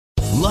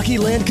Lucky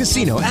Land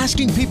Casino,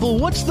 asking people,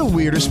 what's the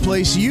weirdest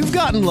place you've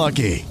gotten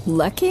lucky?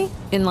 Lucky?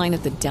 In line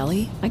at the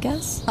deli, I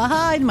guess?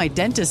 Aha, in my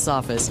dentist's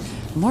office.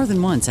 More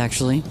than once,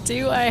 actually.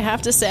 Do I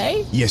have to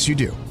say? Yes, you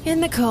do. In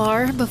the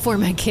car before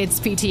my kids'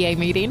 PTA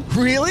meeting.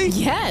 Really?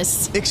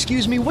 Yes.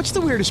 Excuse me, what's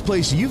the weirdest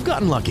place you've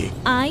gotten lucky?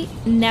 I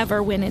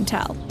never win and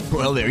tell.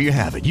 Well, there you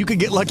have it. You can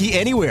get lucky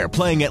anywhere,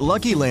 playing at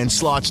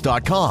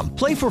LuckyLandSlots.com.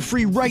 Play for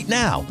free right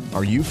now.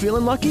 Are you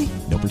feeling lucky?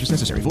 No purchase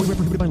necessary. Void where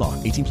prohibited by law.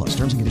 18 plus.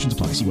 Terms and conditions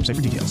apply. See website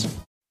for details.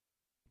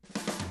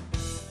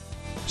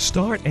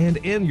 Start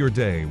and end your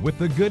day with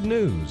the good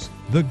news.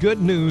 The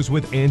Good News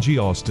with Angie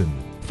Austin.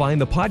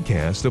 Find the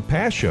podcast of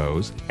past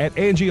shows at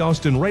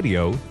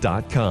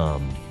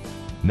angieaustinradio.com.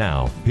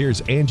 Now,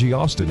 here's Angie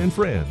Austin and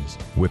friends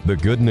with the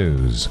good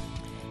news.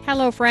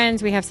 Hello,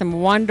 friends. We have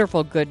some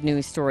wonderful good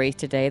news stories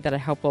today that I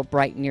hope will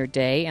brighten your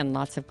day, and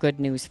lots of good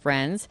news,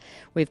 friends.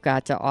 We've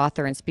got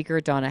author and speaker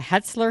Donna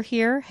Hetzler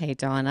here. Hey,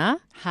 Donna.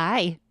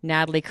 Hi.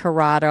 Natalie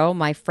Corrado,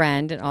 my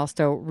friend, and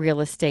also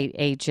real estate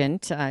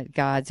agent,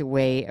 God's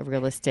Way of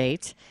Real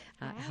Estate.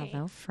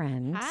 Hello,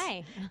 friends.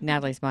 Hi.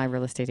 Natalie's my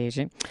real estate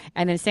agent.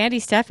 And then Sandy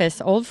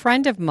Steffes, old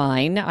friend of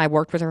mine. I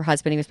worked with her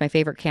husband. He was my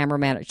favorite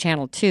cameraman at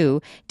Channel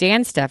 2.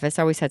 Dan Steffes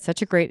always had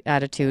such a great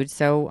attitude,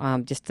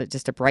 so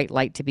just a bright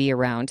light to be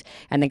around.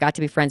 And they got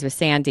to be friends with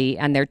Sandy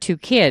and their two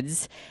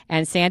kids.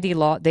 And Sandy,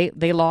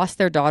 they lost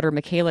their daughter,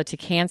 Michaela, to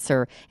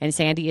cancer. And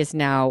Sandy is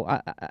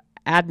now...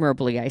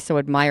 admirably, I so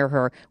admire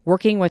her,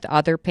 working with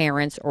other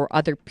parents or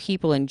other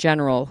people in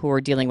general who are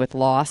dealing with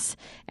loss.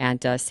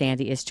 And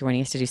Sandy is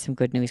joining us to do some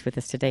good news with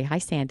us today. Hi,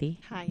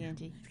 Sandy. Hi,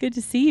 Angie. It's good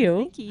to see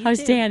you. Thank you. How's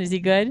too. Dan? Is he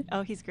good?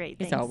 Oh, he's great.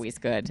 He's Thanks. always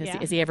good.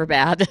 Yeah. Is he ever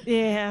bad?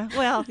 Yeah.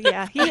 Well,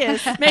 yeah, he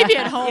is. Maybe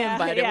at home, Yeah,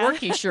 but yeah. at work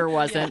he sure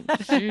wasn't.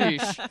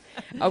 Sheesh.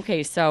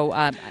 Okay, so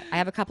I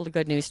have a couple of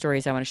good news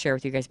stories I want to share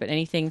with you guys. But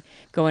anything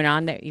going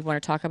on that you want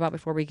to talk about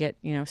before we get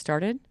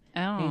started?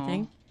 Oh.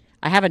 Anything?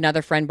 I have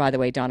another friend, by the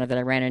way, Donna, that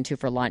I ran into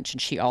for lunch,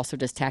 and she also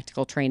does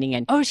tactical training,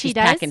 and she she's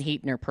does? packing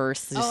heat in her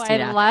purse. I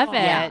love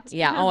it.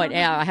 Yeah. Oh,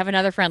 yeah. I have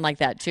another friend like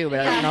that too,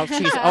 but I don't know if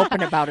she's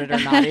open about it or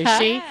not. Is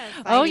she?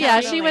 Oh,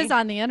 yeah. She was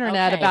on the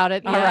internet about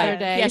it the other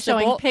day, Yeah, so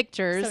showing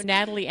pictures. So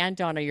Natalie and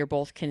Donna, you're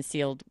both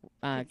concealed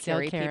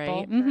carry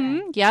people.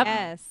 Mm-hmm. Yep.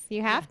 Yes,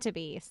 you have to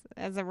be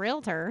as a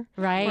realtor.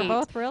 Right. We're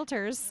both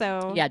realtors,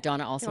 so Yeah,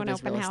 Donna also doing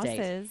does open real estate.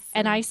 houses.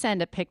 And I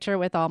send a picture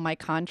with all my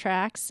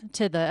contracts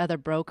to the other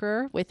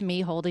broker with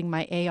me holding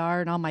my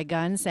AR and all my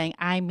guns saying,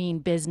 I mean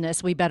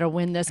business. We better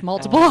win this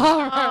multiple.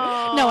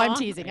 Oh. No, I'm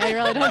teasing. I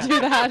really don't do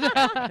that.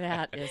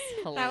 That is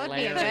hilarious. That would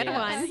be a good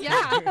one.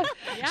 Yeah.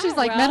 She's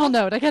like, mental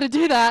note. I got to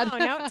do that. Oh,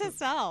 note to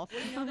self.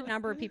 You know, the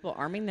number of people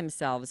arming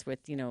themselves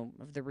with,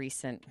 of the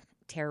recent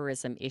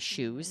terrorism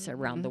issues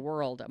around the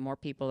world, more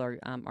people are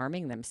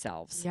arming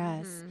themselves.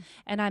 Yes.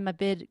 And I'm a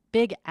big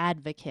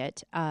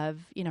advocate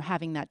of,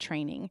 having that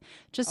training.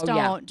 Don't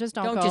Don't just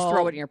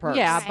throw it in your purse.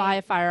 Yeah, Right. buy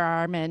a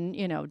firearm and,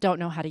 don't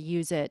know how to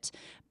use it,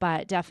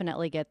 but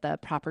definitely get the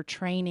proper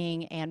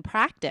training and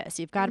practice.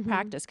 You've got to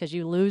practice because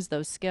you lose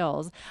those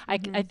skills. I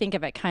think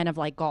of it kind of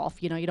like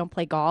golf. You don't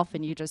play golf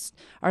and you just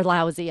are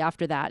lousy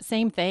after that.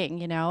 Same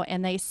thing,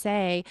 and they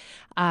say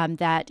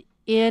that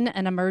in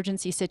an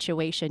emergency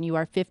situation, you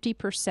are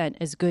 50%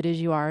 as good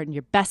as you are in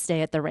your best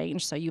day at the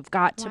range. So you've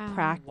got to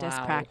practice.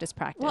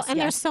 Well, and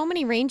there's so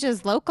many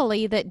ranges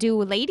locally that do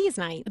ladies'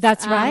 nights.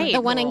 That's right.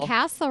 The one in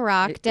Castle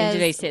Rock does. And do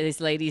they say this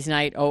ladies'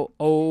 night? Oh,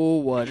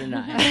 what a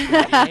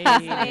night.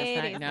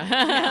 Ladies'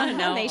 night.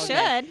 No, They okay.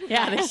 should.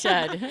 Yeah, they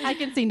should. I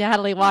can see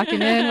Natalie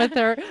walking in with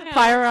her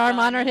firearm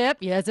on her hip.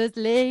 Yes, it's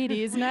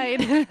ladies' night.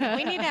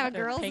 We need to have a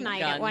Their girls' pink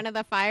night gun. at one of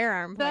the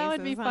firearm places. That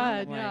would be huh?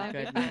 fun. My Yeah.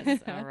 goodness.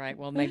 All right.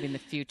 Well, maybe in the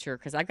future,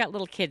 because I've got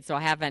little kids, so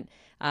I haven't.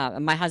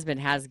 My husband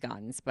has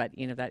guns, but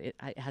that it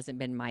hasn't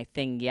been my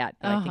thing yet.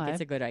 But I think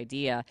it's a good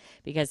idea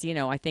because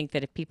I think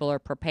that if people are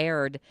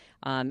prepared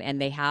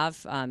and they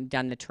have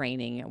done the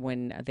training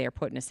when they're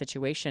put in a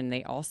situation,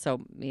 they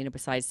also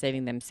besides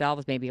saving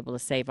themselves, may be able to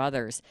save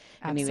others.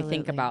 I mean, we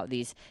think Absolutely. about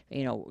these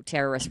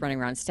terrorists running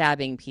around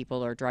stabbing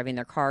people or driving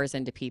their cars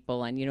into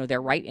people, and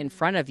they're right in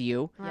front of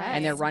you,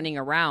 and they're running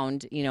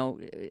around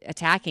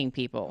attacking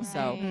people.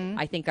 So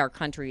I think our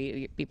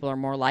country people are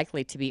more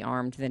likely to be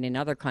armed than in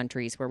other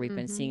countries where we've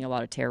been seeing a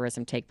lot of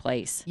terrorism take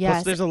place. Yes.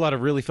 Plus, there's a lot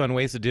of really fun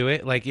ways to do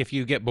it. Like if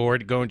you get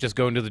bored, go into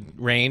the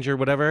range or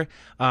whatever.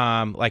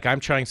 Like I'm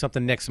trying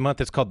something next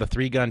month. It's called the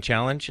 3-gun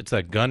challenge. It's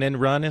a gun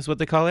and run is what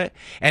they call it.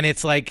 And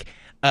it's like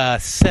a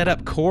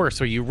set-up course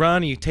where you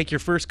run, you take your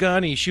first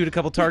gun, and you shoot a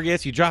couple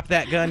targets, you drop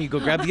that gun, you go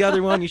grab the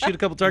other one, you shoot a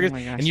couple targets,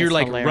 my gosh, and you're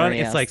that's like running.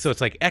 It's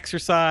hilarious. like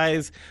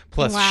exercise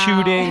plus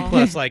shooting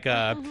plus like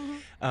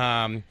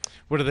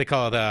what do they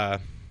call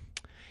it?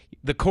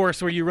 the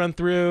course where you run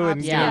through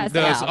and Yes.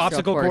 those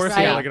obstacle course,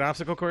 right. like an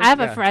obstacle course. I have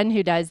a friend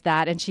who does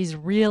that, and she's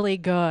really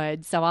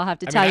good. So I'll have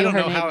to tell you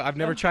her name. I've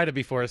never tried it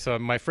before. So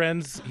my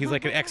friend's, he's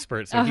like an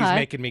expert, so he's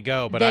making me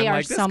go. But They I'm are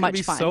like, this so could much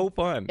be fun. so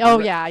fun. Oh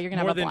yeah, you're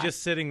gonna more have a than blast.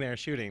 just sitting there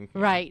shooting.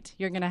 Right,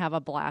 you're gonna have a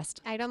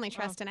blast. I'd only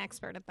trust an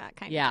expert at that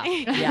kind Yeah, of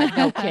thing. yeah,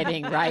 no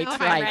kidding, right, I don't know if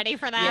right. I'm ready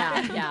for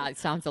that. Yeah, it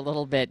sounds a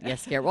little bit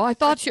scary. Well, I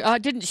thought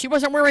she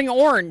wasn't wearing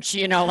orange,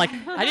 like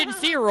I didn't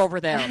see her over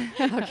there.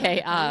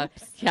 Okay,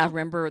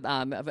 remember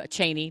Dick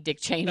Cheney?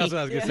 That's what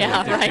I was gonna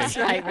say.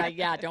 Yeah, right.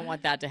 Yeah, don't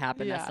want that to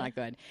happen. Yeah. That's not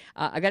good.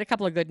 I got a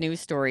couple of good news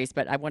stories,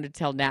 but I wanted to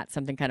tell Nat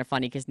something kind of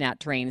funny because Nat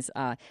trains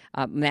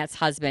Nat's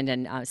husband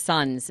and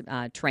sons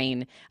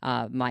train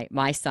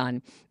my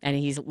son, and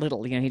he's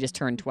little. He just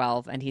turned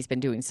 12, and he's been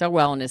doing so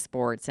well in his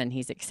sports, and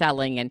he's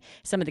excelling. And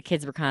some of the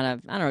kids were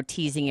kind of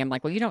teasing him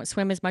like, well, you don't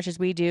swim as much as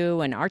we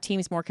do, and our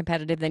team's more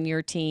competitive than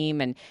your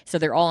team, and so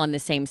they're all on the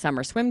same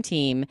summer swim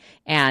team.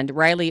 And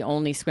Riley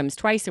only swims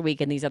twice a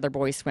week, and these other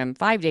boys swim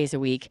 5 days a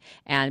week.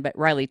 But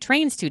Riley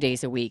trains 2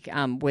 days a week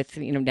with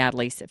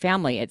Natalie's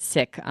family at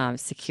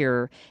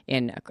Secure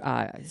in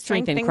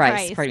Strength in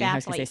Christ. Pardon me, I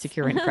was going to say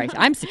Secure in Christ.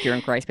 I'm secure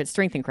in Christ, but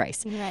Strength in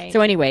Christ. Right.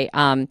 So anyway,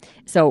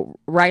 so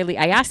Riley,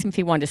 I asked him if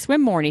he wanted to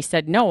swim more, and he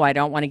said, no, I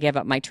don't want to give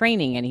up my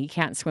training, and he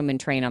can't swim and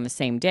train on the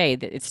same day.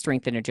 It's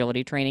strength and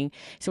agility training.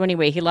 So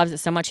anyway, he loves it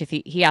so much. If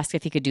he asked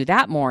if he could do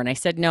that more, and I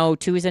said, no,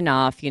 2 is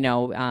enough,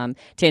 to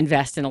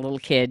invest in a little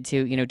kid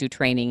to, do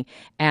training.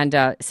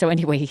 And so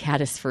anyway, he had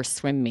his first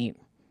swim meet.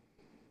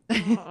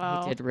 He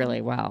did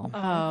really well.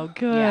 Oh,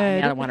 good. Yeah,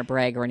 I don't want to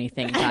brag or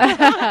anything,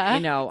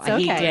 but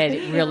he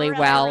did really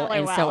well, really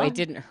and so well. it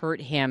didn't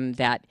hurt him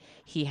that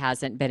he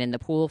hasn't been in the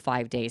pool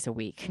 5 days a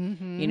week.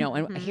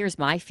 And here's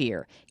my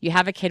fear: you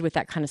have a kid with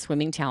that kind of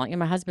swimming talent.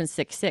 My husband's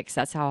 6'6".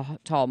 That's how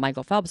tall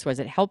Michael Phelps was.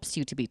 It helps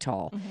you to be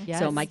tall.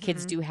 So my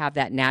kids do have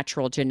that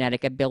natural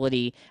genetic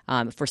ability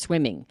for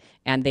swimming,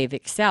 and they've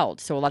excelled.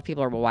 So a lot of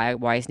people are, well,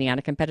 why isn't he on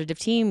a competitive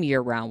team year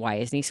round? Why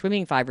isn't he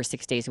swimming 5 or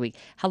 6 days a week?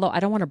 Hello, I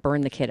don't want to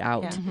burn the kid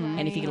out.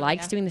 And if he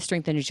likes doing the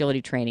strength and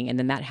agility training, and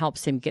then that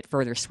helps him get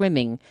further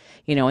swimming,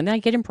 and then I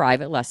get him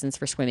private lessons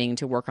for swimming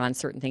to work on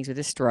certain things with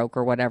his stroke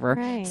or whatever.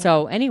 Right.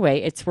 So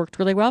anyway, it's worked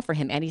really well for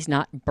him, and he's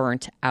not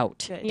burnt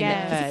out.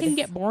 Yes. It can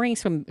get boring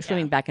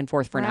swimming back and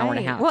forth for an hour and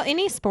a half. Well,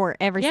 any sport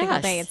every single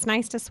Yes. day. It's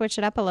nice to switch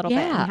it up a little bit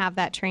Yeah. and have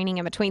that training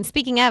in between.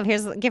 Speaking of,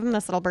 give him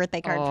this little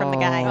birthday card from the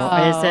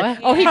guys. Is it?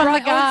 He From brought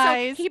the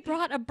guys. he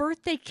brought a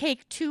birthday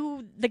cake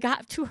to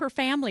her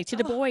family, to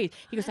the boys.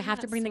 He goes, I have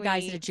to bring the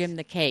guys to the gym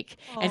the cake.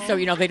 And so,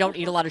 they don't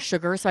eat a lot of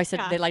sugar. So I said,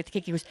 they like the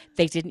cake. He goes,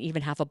 they didn't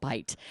even have a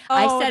bite.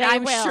 I said, they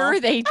I'm will. sure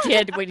they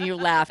did when you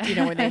left,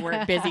 when they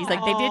weren't busy. He's like,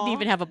 they didn't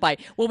even have a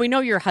bite. Well, we know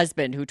your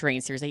husband who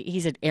trains here.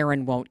 He said,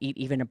 Aaron won't eat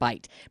even a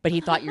bite, but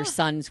he thought your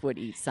sons would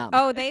eat some.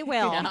 Oh, they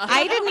will.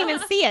 I didn't even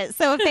see it.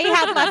 So if they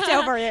had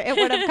leftover, it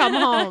would have come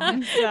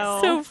home.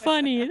 So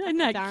funny. Isn't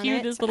that Darn cute?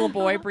 it. This little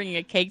boy bringing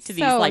a cake to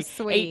these So like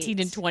sweet. 18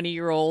 and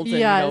 20-year-olds and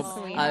Yes.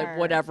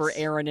 whatever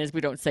Aaron is.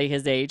 We don't say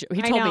his age. He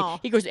I told me, know.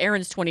 he goes,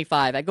 Aaron's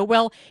 25. I go,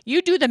 well,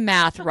 you do the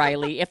math,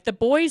 Riley. If the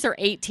boys are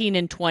 18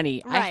 and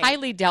 20, I Right.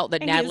 highly doubt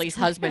that And he's- Natalie's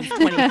husband's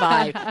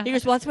 25. He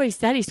goes, well, that's what he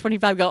said. He's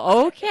 25. I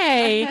go,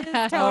 okay.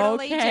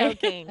 Totally okay.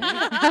 joking.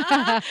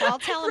 I'll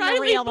tell him Riley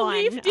the real one.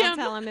 believed I'll him.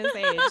 tell him his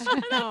age.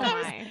 Oh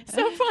my.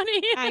 So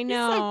funny. I He's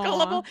know. so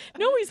gullible.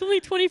 No, he's only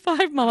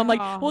 25, Mom. I'm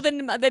like, well,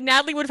 then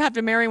Natalie would have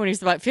to marry him when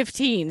he's about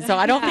 15. So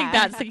I don't think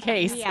Yeah. that's the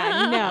case.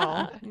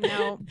 Yeah,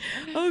 no.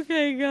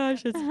 Okay,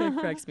 gosh, it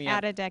cracks me up.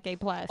 At a decade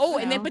plus. Oh,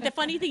 and then, but the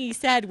funny thing he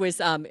said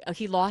was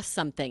he lost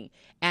something,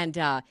 and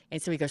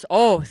so he goes,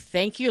 "Oh,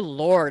 thank you,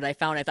 Lord! I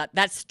thought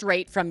that's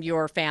straight from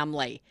your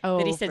family."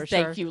 That he Oh, said, for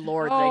 "Thank sure. you,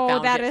 Lord! That Oh, I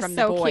found that it is from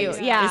so the boys."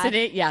 cute. Yeah. Isn't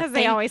it? Yeah, 'Cause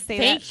they always say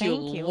that. Thank you,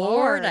 Thank you,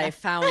 Lord! Lord. I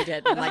found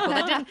it. I'm like, well,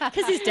 that didn't,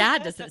 because his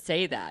dad doesn't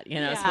say that, so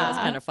that's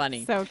kind of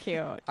funny. So cute.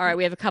 All right,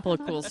 we have a couple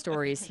of cool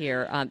stories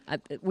here.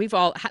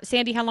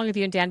 Sandy, how long have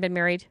you and Dan been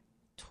married?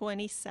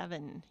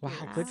 27. Wow,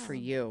 good for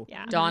you.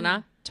 Yeah.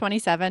 Donna,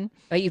 27,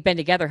 you've been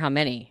together how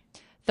many?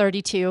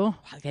 32. Wow,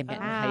 they met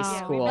in high Wow.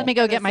 school. Let me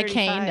go get my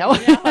cane.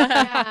 35. No.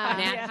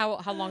 Nat,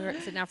 how long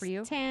is it now for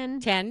you?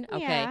 10. 10?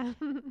 Okay. Yeah.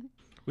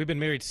 We've been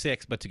married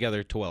 6, but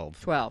together 12.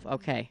 12,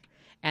 okay.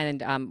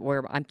 And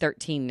I'm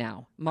 13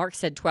 now. Mark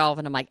said 12,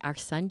 and I'm like, our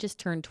son just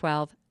turned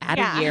 12. Add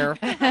Yeah. a year.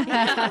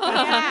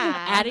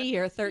 Yeah. Add a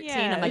year, 13.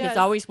 Yeah. I'm like, it's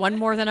always one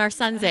more than our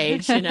son's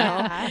age, Don't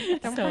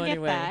so forget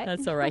anyway, that.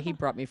 that's all right. He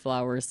brought me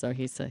flowers, so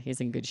he's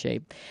in good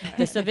shape.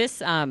 So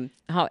this,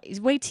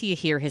 wait till you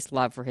hear his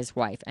love for his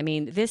wife. I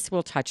mean, this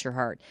will touch your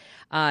heart.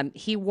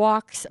 He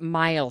walks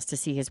miles to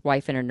see his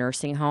wife in a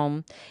nursing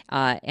home,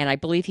 and I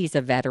believe he's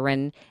a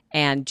veteran.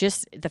 And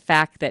just the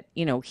fact that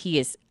he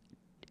is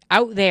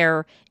out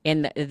there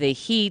in the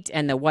heat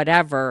and the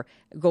whatever,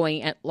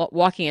 going and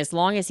walking as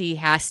long as he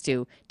has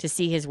to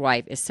see his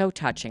wife is so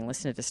touching.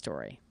 Listen to the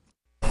story.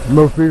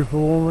 Most beautiful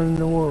woman in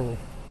the world.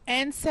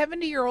 And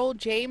 70-year-old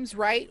James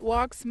Wright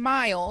walks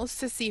miles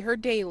to see her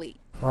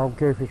daily. I don't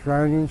care if it's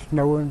raining,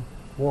 snowing,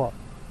 what.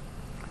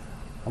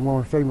 I'm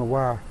going to see my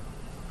wife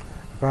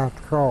if I have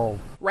to call.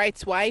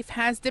 Wright's wife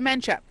has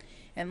dementia,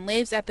 and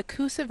lives at the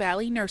Coosa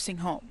Valley Nursing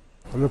Home.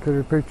 I look at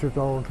the pictures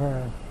all the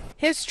time.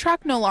 His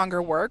truck no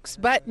longer works,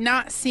 but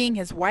not seeing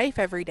his wife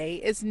every day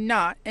is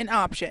not an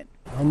option.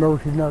 I know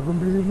she's not going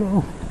to be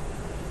alone.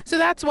 So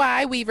that's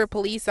why Weaver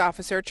police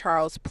officer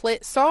Charles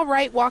Plitt saw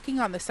Wright walking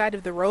on the side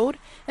of the road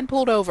and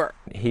pulled over.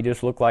 He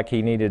just looked like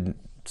he needed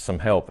some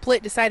help.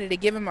 Plitt decided to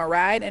give him a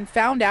ride and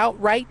found out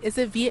Wright is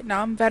a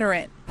Vietnam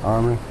veteran.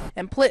 Army.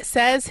 And Plitt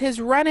says his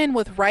run-in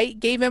with Wright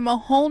gave him a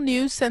whole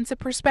new sense of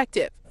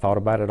perspective. Thought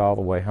about it all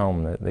the way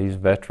home, that these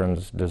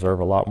veterans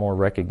deserve a lot more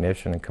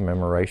recognition and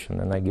commemoration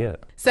than they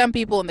get. Some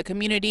people in the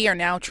community are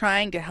now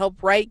trying to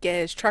help Wright get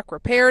his truck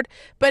repaired,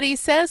 but he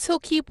says he'll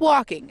keep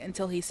walking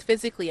until he's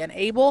physically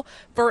unable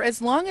for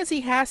as long as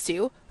he has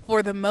to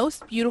for the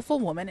most beautiful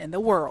woman in the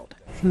world.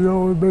 She's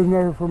always been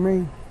there for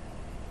me.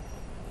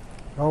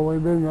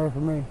 Always been there for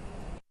me.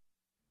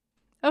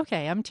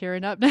 Okay, I'm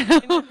tearing up now.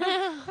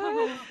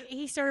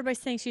 He started by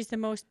saying she's the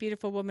most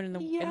beautiful woman in the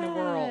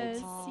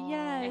world.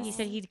 Yes. And he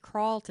said he'd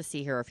crawl to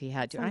see her if he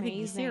had to. I think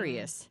he's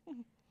serious.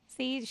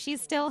 See,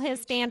 she's still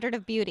his standard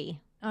of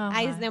beauty.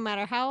 No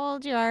matter how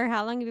old you are,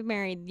 how long you've been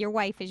married, your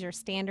wife is your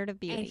standard of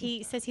beauty. And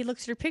he says he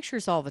looks at her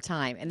pictures all the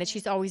time and that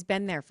she's always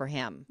been there for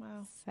him.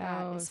 Wow. So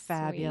That is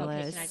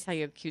fabulous. Okay, can I tell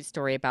you a cute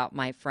story about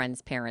my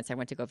friend's parents? I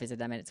went to go visit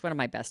them, and it's one of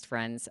my best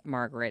friends,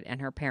 Margaret,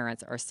 and her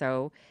parents are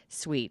so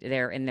sweet.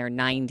 They're in their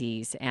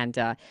 90s, and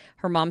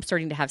her mom's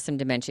starting to have some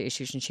dementia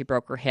issues, and she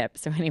broke her hip.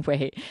 So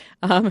anyway,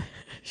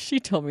 she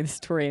told me the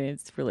story, and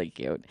it's really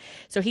cute.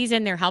 So he's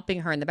in there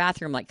helping her in the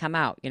bathroom, like, come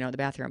out, the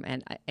bathroom.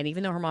 And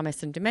even though her mom has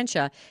some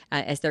dementia,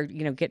 as they're,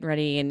 getting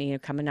ready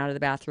and, coming out of the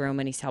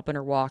bathroom, and he's helping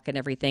her walk and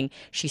everything,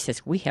 she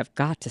says, we have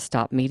got to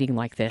stop meeting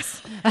like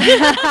this.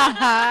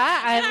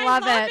 I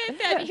love it.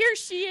 That here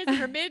she is in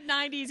her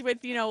mid-90s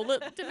with,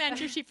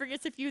 dementia. She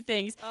forgets a few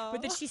things,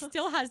 but that she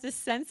still has this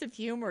sense of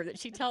humor that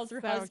she tells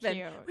her husband,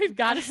 cute. we've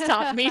got to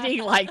stop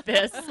meeting like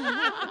this.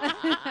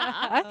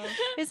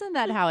 Isn't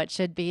that how it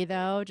should be,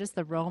 though? Just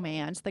the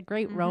romance, the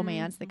great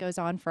romance that goes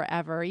on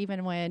forever,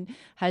 even when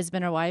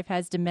husband or wife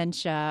has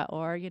dementia,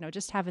 or,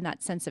 just having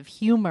that sense of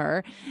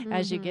humor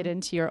as you get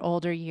into your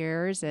older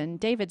years. And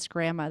David's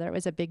grandmother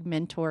was a big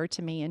mentor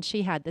to me, and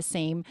she had the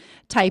same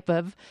type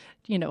of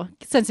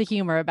sense of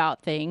humor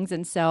about things.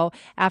 And so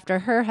after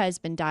her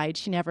husband died,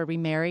 she never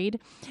remarried.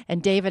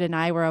 And David and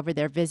I were over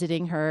there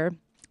visiting her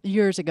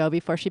years ago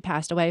before she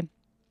passed away.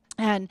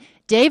 And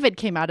David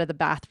came out of the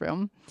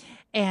bathroom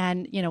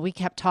and, we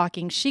kept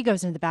talking. She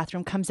goes into the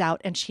bathroom, comes out,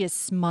 and she is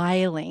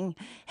smiling.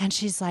 And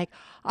she's like,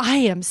 I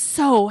am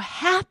so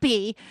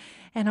happy.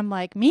 And I'm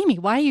like, Mimi,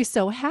 why are you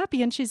so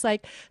happy? And she's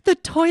like, the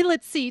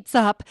toilet seat's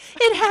up.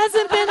 It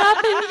hasn't been up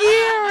in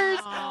years.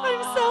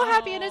 I'm so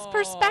happy. And it's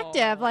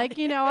perspective. Like,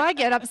 I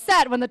get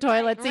upset when the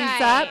toilet seat's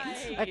up.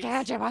 Like,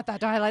 can't you put the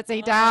toilet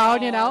seat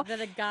down,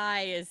 That a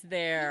guy is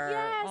there.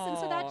 Yes, and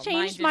so that Oh,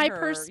 changed minded my her.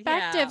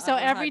 perspective. Yeah, So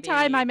every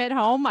time I'm at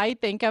home, I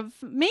think of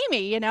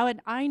Mimi,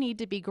 and I need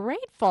to be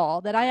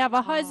grateful that I have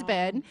a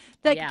husband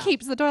that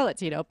keeps the toilet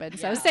seat open.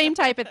 So same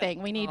type of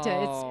thing. We need to,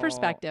 it's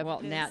perspective.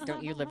 Well, Nat,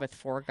 don't you live with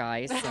 4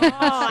 guys? So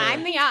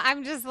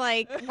I'm just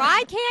like,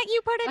 why can't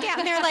you put it down?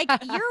 And they're like,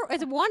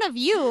 it's one of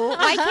you.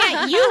 Why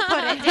can't you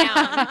put it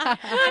down?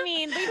 I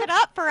mean, leave it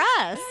up for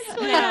us.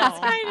 It's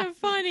kind of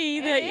funny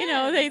that,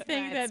 they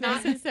think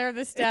that since they're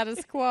the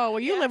status quo. Well,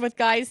 you live with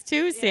guys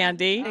too,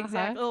 Sandy.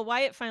 Exactly. Well,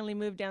 Wyatt finally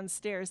moved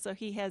downstairs, so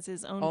he has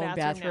his own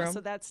bathroom now.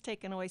 So that's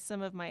taken away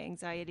some of my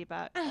anxiety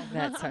about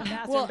That's the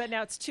bathroom. But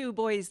now it's 2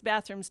 boys'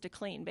 bathrams to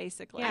clean,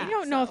 basically. I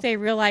don't know if they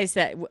realize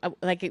that,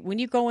 when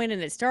you go in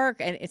and it's dark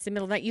and it's the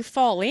middle of the night, you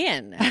fall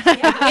in.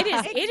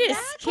 It is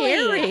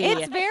scary.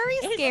 It's very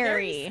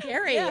scary. It's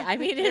very scary. I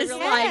mean, it is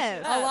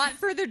like a lot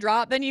further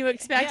drop than you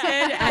expected,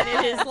 and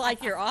it is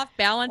like you're off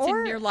balance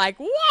and you're like,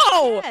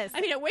 whoa! Yes.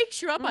 I mean, it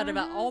wakes you up out of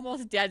an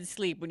almost dead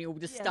sleep when you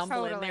just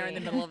stumble in there in the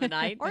middle of the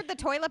night. Or the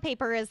toilet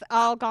paper is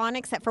all gone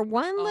except for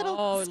one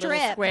little strip.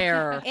 Little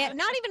square.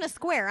 Not even a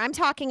square. I'm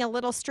talking a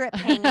little strip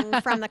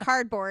hanging from the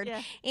cardboard.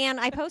 Yeah. And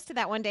I posted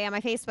that one day on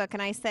my Facebook,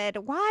 and I said,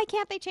 why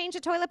can't they change the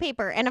toilet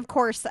paper? And of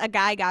course, a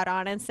guy got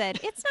on and said,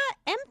 it's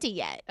not empty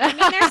yet. I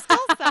mean, there's still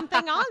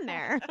something on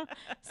there.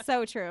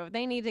 So true.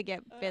 They need to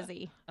get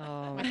busy.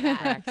 Oh, that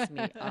cracks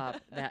me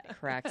up. That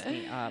cracks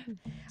me up.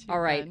 All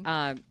right.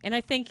 And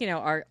I think,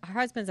 our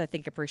husbands, I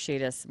think,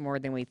 appreciate us more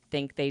than we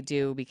think they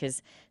do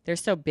because they're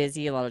so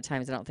busy a lot of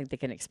times. I don't think they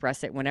can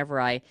express it. Whenever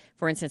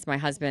for instance, my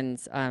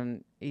husband's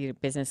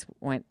business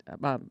went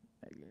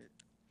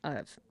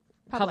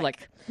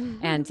public.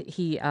 And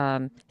he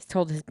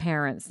told his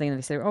parents,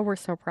 they said, oh, we're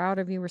so proud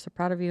of you. We're so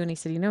proud of you. And he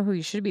said, who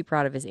you should be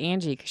proud of is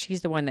Angie, because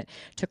she's the one that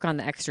took on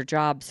the extra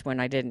jobs when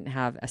I didn't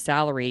have a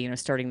salary,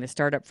 starting the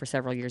startup for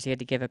several years. He had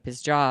to give up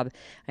his job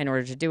in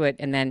order to do it.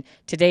 And then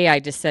today I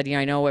just said,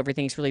 I know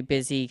everything's really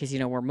busy because,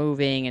 we're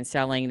moving and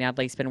selling.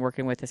 Natalie's been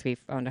working with us. We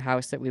found a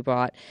house that we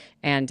bought.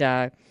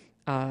 And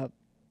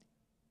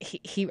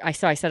I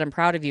said, I'm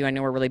proud of you. I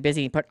know we're really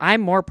busy, but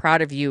I'm more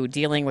proud of you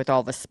dealing with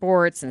all the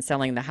sports and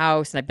selling the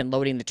house. And I've been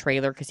loading the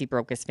trailer because he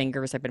broke his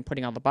fingers. I've been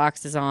putting all the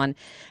boxes on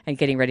and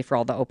getting ready for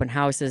all the open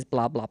houses,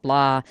 blah, blah,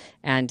 blah.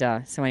 And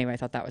so anyway, I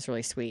thought that was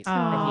really sweet.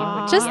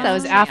 Just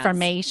those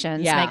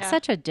affirmations make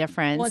such a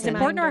difference. Well, it's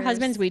important to our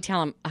husbands. We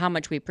tell them how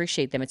much we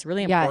appreciate them. It's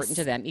really important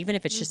to them, even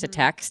if it's just a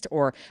text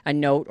or a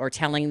note or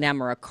telling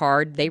them or a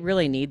card. They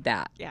really need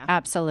that. Yeah,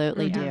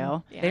 absolutely do.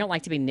 Yeah. They don't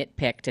like to be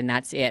nitpicked, and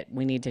that's it.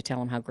 We need to tell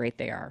them how great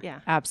they are.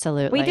 Yeah,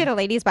 absolutely. We did a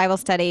ladies' Bible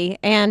study,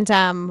 and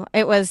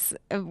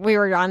we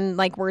were on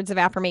like words of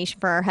affirmation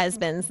for our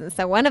husbands. And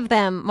so one of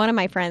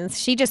my friends,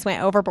 she just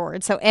went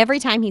overboard. So every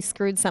time he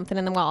screwed something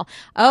in the wall,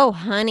 oh,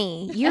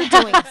 honey, you're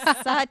doing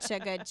such a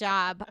good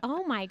job.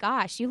 Oh my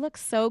gosh, you look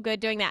so good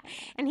doing that.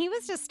 And he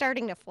was just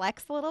starting to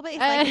flex a little bit. He's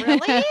like,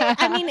 really?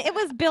 I mean, it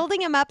was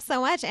building him up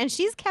so much, and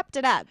she's kept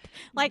it up.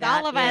 Like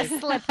all of us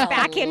slipped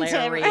back into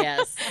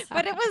it.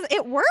 But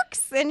it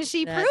works, and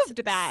she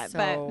proved that.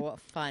 So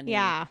funny.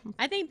 Yeah.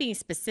 I think being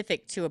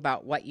specific too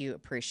about what you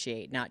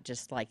appreciate, not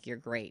just like you're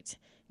great.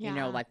 You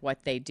know, like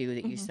what they do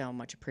that you so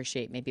much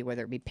appreciate, maybe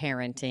whether it be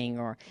parenting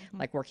or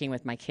like working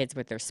with my kids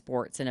with their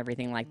sports and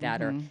everything like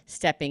that, or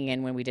stepping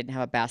in when we didn't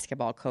have a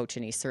basketball coach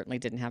and he certainly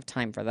didn't have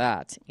time for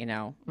that, you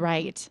know.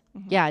 Right.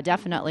 Yeah,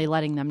 definitely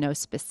letting them know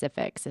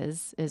specifics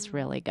is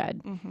really good.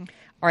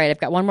 All right,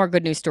 I've got one more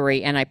good news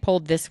story, and I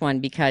pulled this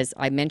one because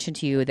I mentioned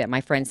to you that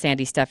my friend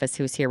Sandy Steffes,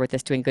 who's here with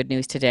us doing Good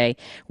News today,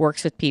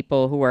 works with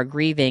people who are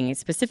grieving,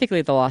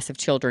 specifically the loss of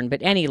children, but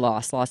any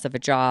loss of a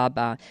job,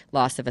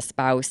 loss of a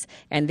spouse.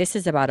 And this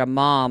is about a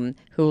mom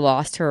who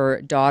lost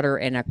her daughter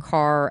in a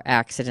car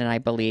accident, I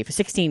believe, a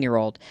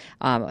 16-year-old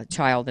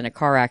child in a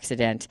car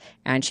accident,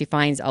 and she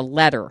finds a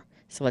letter.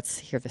 So let's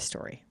hear the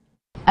story.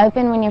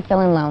 Open when you're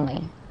feeling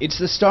lonely. It's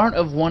the start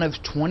of one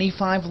of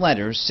 25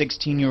 letters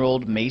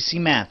 16-year-old Macy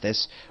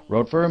Mathis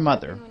wrote for her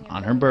mother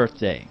on her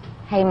birthday.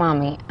 Hey,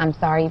 Mommy, I'm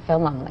sorry you feel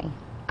lonely.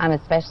 I'm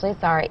especially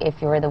sorry if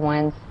you were the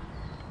ones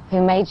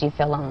who made you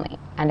feel lonely.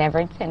 I never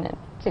intended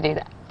to do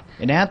that.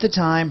 And at the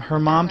time, her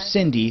mom,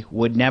 Cindy,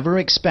 would never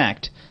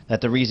expect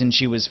that the reason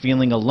she was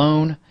feeling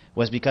alone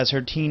was because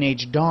her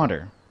teenage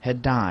daughter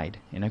had died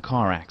in a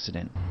car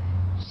accident.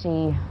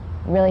 She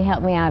really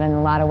helped me out in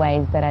a lot of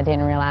ways that I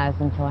didn't realize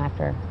until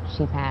after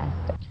she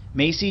passed.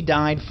 Macy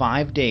died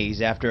 5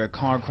 days after a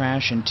car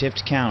crash in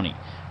Tift County,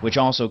 which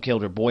also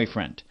killed her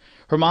boyfriend.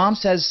 Her mom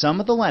says some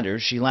of the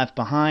letters she left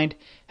behind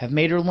have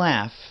made her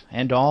laugh,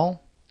 and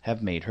all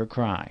have made her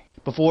cry.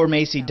 Before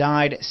Macy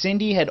died,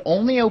 Cindy had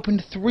only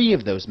opened 3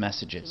 of those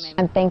messages.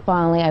 I'm thankful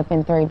I only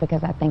opened 3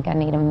 because I think I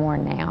need them more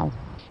now.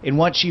 And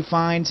what she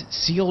finds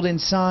sealed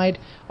inside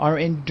are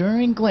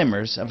enduring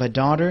glimmers of a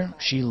daughter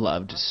she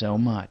loved so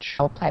much.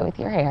 I'll play with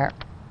your hair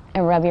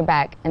and rub your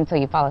back until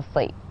you fall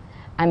asleep.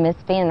 I miss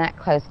being that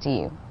close to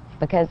you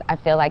because I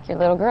feel like your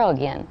little girl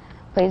again.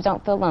 Please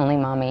don't feel lonely,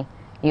 Mommy.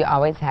 You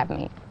always have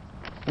me.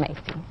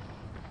 Macy.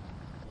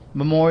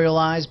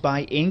 Memorialized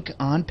by ink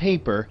on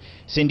paper,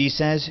 Cindy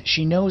says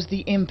she knows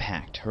the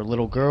impact her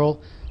little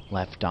girl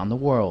left on the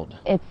world.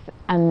 It's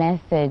a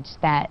message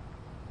that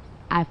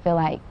I feel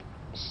like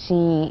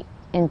she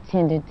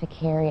intended to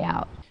carry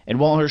out. And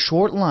while her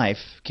short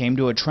life came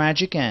to a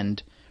tragic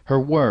end, her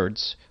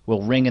words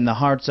will ring in the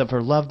hearts of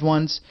her loved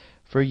ones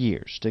for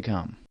years to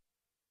come.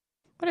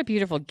 What a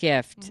beautiful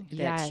gift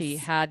that she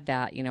had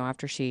that, you know,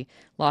 after she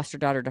lost her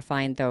daughter, to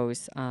find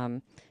those,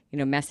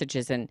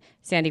 messages. And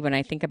Sandy, when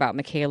I think about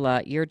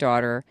Michaela, your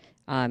daughter,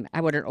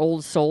 what an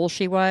old soul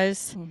she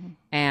was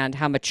and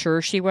how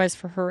mature she was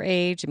for her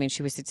age. I mean,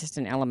 she was just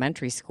in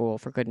elementary school,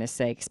 for goodness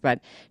sakes,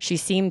 but she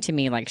seemed to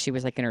me like she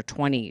was like in her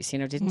 20s. You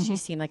know, didn't she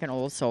seem like an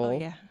old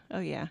soul? Oh,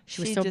 yeah.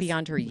 She was so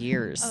beyond her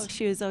years. Oh,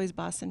 she was always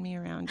bossing me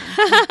around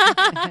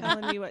and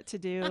telling me what to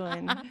do,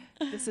 and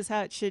this is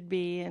how it should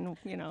be, and,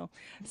 you know.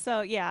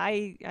 So, yeah,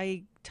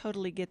 I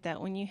totally get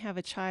that. When you have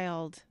a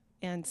child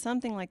and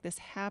something like this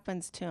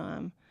happens to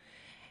them,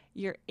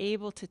 you're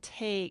able to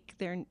take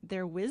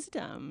their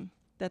wisdom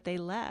that they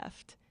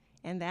left,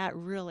 and that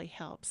really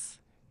helps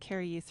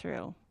carry you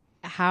through.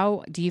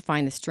 How do you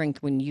find the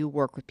strength when you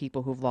work with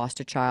people who've lost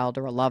a child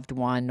or a loved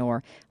one,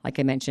 or, like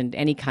I mentioned,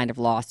 any kind of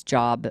lost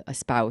job, a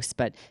spouse?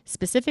 But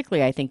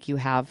specifically, I think you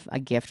have a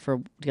gift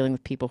for dealing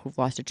with people who've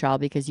lost a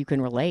child because you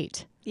can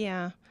relate.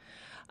 Yeah.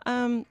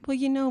 Well,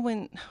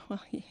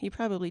 you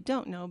probably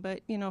don't know,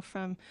 but,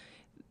 from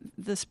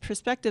this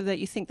perspective that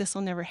you think this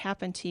will never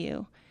happen to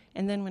you,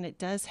 and then when it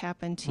does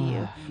happen to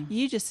you,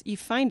 you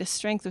find a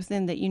strength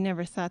within that you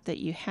never thought that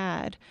you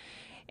had.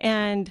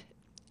 And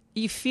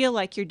you feel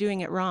like you're doing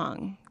it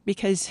wrong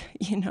because,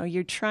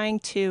 you're trying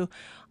to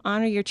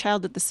honor your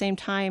child at the same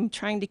time,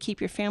 trying to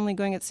keep your family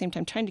going at the same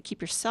time, trying to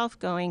keep yourself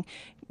going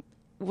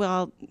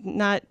while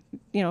not,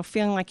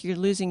 feeling like you're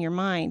losing your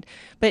mind.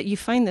 But you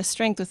find the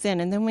strength within.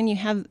 And then when you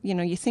have,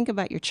 you think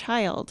about your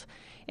child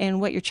and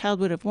what your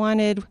child would have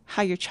wanted,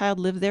 how your child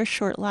lived their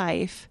short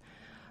life,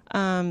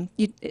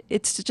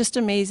 it's just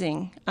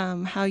amazing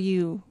how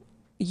you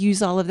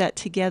use all of that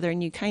together,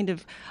 and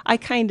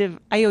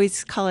I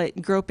always call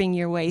it groping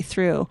your way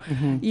through.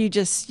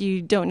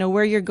 You don't know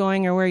where you're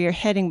going or where you're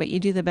heading, but you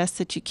do the best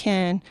that you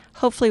can,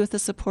 hopefully with the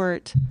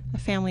support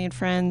of family and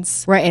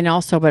friends. Right, and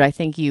also, but I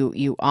think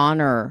you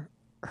honor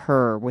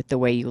her with the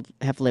way you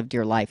have lived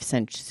your life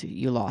since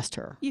you lost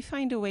her. You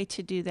find a way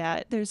to do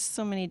that. There's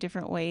so many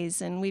different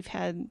ways, and we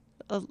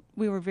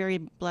were very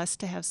blessed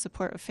to have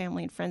support of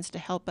family and friends to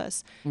help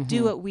us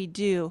do what we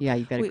do. Yeah,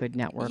 you've got a good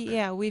network.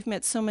 Yeah, we've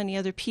met so many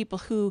other people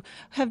who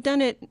have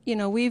done it. You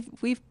know, we've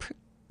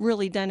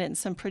really done it in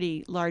some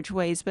pretty large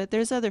ways, but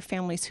there's other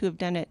families who have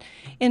done it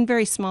in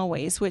very small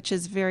ways, which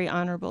is very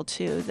honorable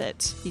too.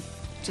 That you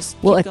just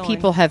well, keep if going.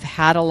 people have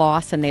had a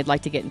loss and they'd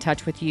like to get in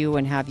touch with you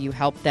and have you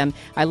help them,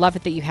 I love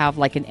it that you have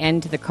like an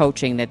end to the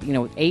coaching that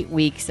 8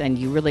 weeks and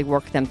you really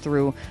work them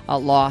through a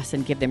loss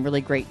and give them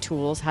really great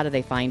tools. How do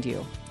they find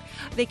you?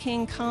 They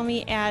can call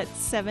me at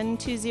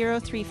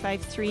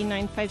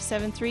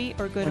 720-353-9573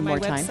 or go to my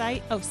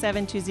website.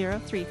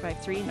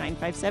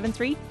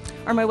 720-353-9573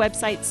 or my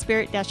website,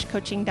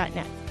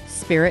 spirit-coaching.net.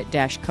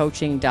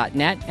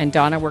 Spirit-coaching.net. And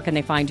Donna, where can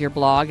they find your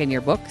blog and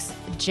your books?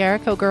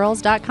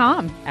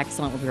 JerichoGirls.com.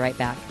 Excellent. We'll be right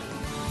back.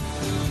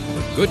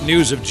 The good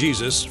news of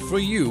Jesus for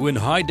you in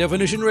high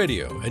definition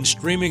radio and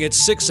streaming at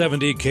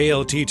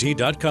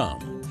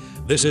 670kltt.com.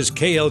 This is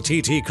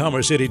KLTT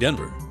Commerce City,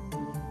 Denver.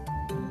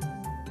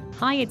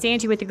 Hi, it's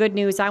Angie with the good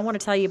news. I want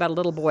to tell you about a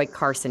little boy,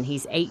 Carson.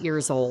 He's 8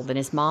 years old, and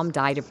his mom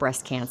died of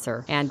breast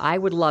cancer. And I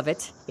would love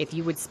it if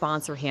you would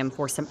sponsor him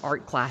for some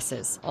art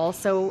classes.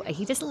 Also,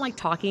 he doesn't like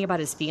talking about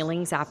his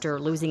feelings after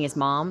losing his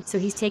mom, so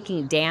he's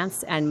taking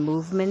dance and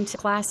movement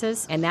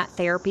classes, and that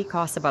therapy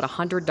costs about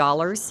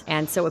 $100.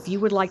 And so if you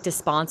would like to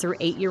sponsor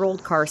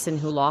 8-year-old Carson,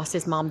 who lost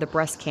his mom to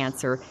breast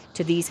cancer,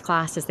 to these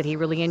classes that he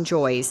really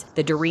enjoys,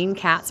 the Doreen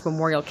Katz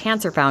Memorial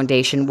Cancer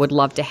Foundation would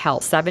love to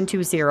help.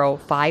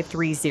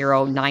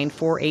 720-530-9482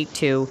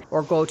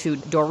 or go to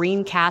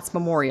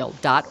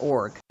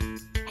DoreenKatzMemorial.org.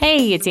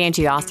 Hey, it's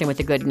Angie Austin with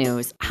the good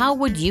news. How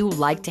would you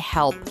like to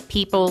help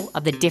people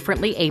of the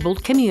differently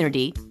abled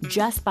community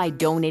just by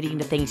donating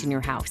to things in your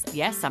house?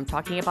 Yes, I'm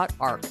talking about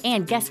ARC.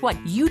 And guess what?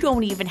 You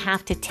don't even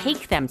have to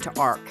take them to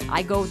ARC.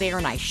 I go there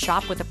and I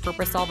shop with a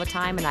purpose all the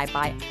time, and I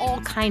buy all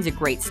kinds of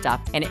great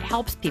stuff, and it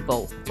helps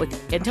people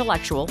with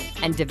intellectual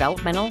and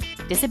developmental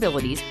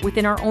disabilities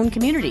within our own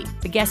community.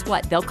 But guess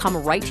what? They'll come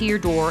right to your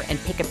door and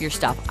pick up your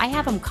stuff. I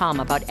have them come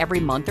about every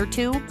month or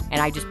two,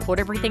 and I just put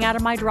everything out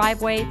of my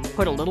driveway,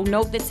 put a little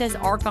note that says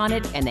ARC on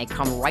it, and they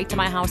come right to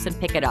my house and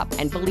pick it up.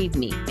 And believe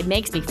me, it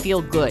makes me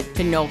feel good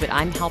to know that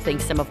I'm helping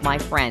some of my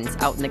friends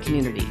out in the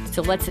community.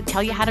 So let's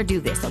tell you how to do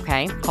this,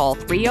 okay? Call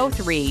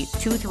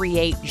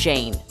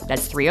 303-238-JANE.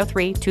 That's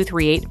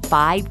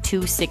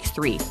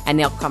 303-238-5263. And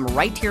they'll come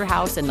right to your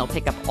house and they'll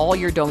pick up all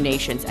your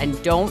donations.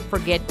 And don't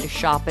forget to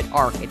shop at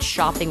ARC. It's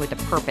shopping with a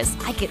purpose.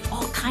 I get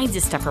all kinds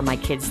of stuff for my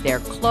kids there.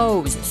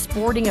 Clothes,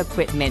 sporting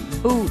equipment,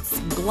 boots,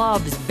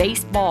 gloves,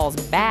 baseballs,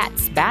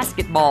 bats,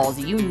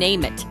 basketballs, you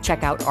name it.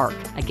 Check out ARC.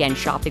 Again,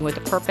 shopping with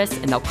a purpose,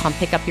 and they'll come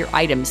pick up your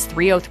items.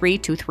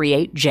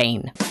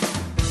 303-238-JANE.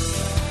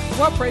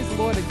 Well, praise the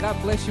Lord and God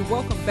bless you.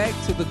 Welcome back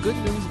to The Good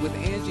News with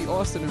Angie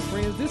Austin and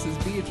friends. This is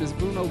Beatrice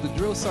Bruno, the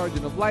drill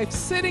sergeant of life,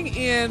 sitting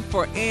in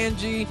for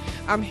Angie.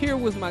 I'm here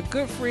with my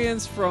good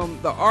friends from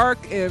the ARC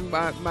and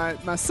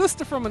my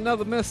sister from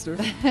another mister,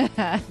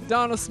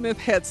 Donna Smith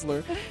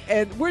Hetzler.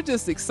 And we're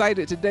just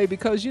excited today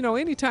because,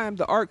 anytime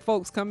the ARC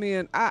folks come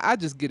in, I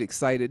just get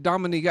excited.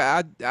 Dominique,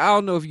 I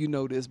don't know if you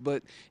know this,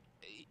 but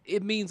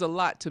it means a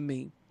lot to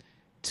me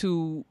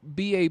to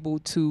be able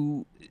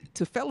to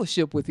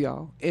fellowship with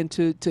y'all and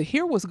to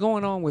hear what's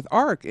going on with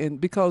ARC,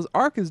 and because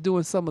ARC is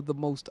doing some of the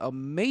most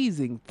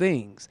amazing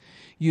things,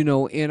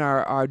 in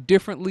our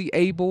differently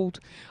abled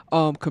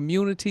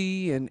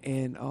community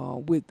and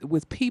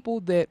with people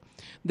that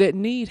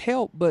need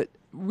help but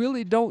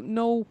really don't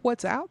know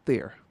what's out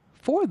there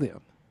for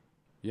them.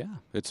 Yeah,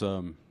 it's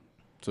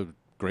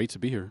great to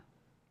be here.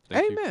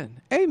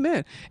 Amen.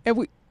 Amen.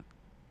 And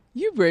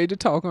you ready to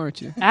talk,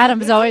 aren't you?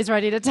 Adam's always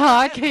ready to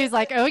talk. He's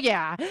like, oh,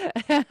 yeah.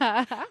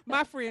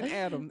 My friend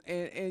Adam,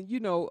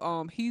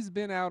 and he's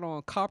been out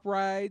on cop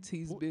rides.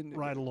 He's been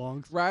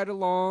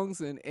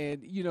ride-alongs,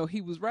 and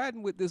he was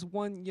riding with this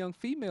one young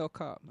female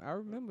cop. I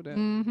remember that.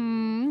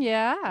 Mm-hmm,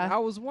 yeah. I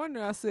was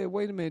wondering, I said,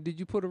 wait a minute, did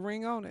you put a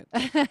ring on it?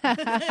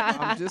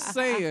 I'm just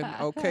saying,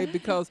 okay,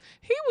 because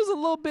he was a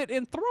little bit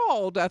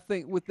enthralled, I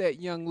think, with that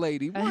young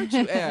lady. Weren't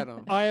you,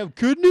 Adam? I have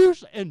good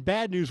news and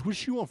bad news.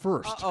 Which you want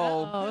first?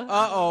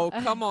 Uh-oh.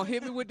 Come on,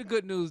 hit me with the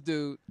good news,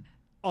 dude.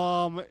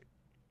 I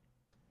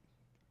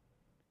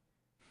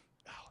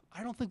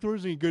don't think there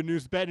is any good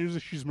news. Bad news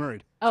is she's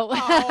married. Oh.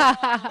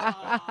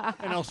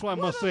 And also I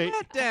must say,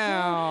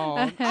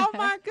 down. Oh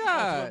my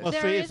God. I must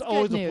say it's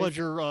always a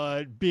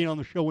pleasure being on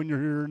the show when you're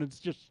here, and it's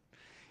just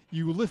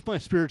you lift my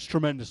spirits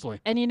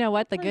tremendously. And you know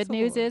what the good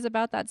news is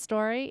about that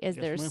story is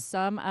Yes, there's ma'am.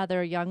 some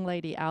other young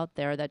lady out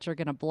there that you're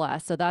going to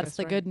bless. So that's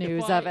the good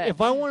news of it.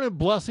 If I wanted to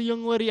bless a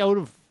young lady, I would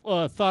have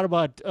thought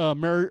about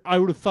marriage. I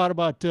would have thought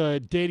about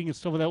dating and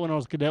stuff like that when I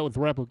was a cadet with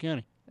Arapahoe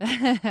County.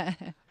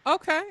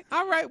 Okay.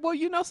 All right. Well,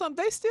 you know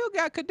something? They still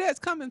got cadets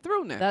coming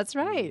through now. That's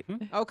right.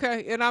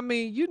 Okay. And I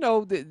mean, you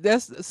know,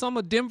 that's some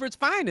of Denver's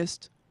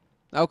finest.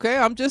 Okay.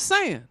 I'm just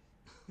saying.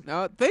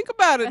 Now, think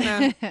about it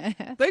now.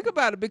 Think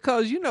about it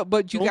because, you know,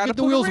 but you got to get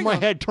the wheels in my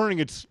head turning.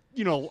 It's,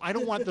 you know, I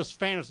don't want this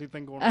fantasy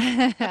thing going on.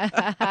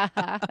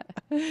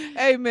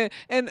 Hey, man.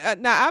 And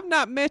now, I've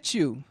not met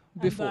you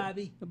before.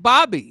 Bobby.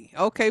 Bobby.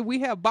 Okay. We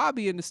have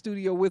Bobby in the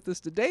studio with us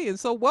today. And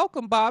so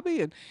welcome,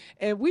 Bobby.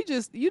 And we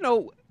just, you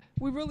know,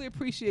 we really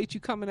appreciate you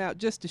coming out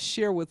just to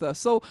share with us.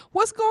 So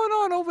what's going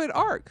on over at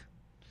ARC?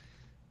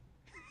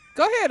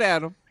 Go ahead,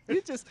 Adam.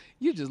 You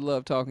just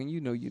love talking.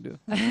 You know you do.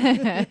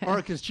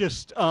 ARC is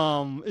just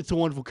it's a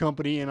wonderful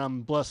company, and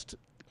I'm blessed,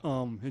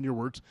 in your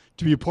words,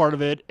 to be a part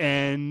of it.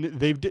 And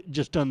they've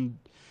just done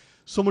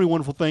so many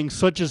wonderful things,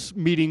 such as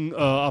meeting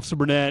Officer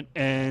Burnett,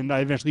 and I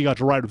eventually got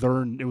to ride with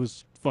her, and it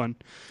was fun.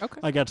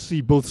 Okay. I got to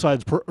see both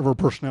sides of her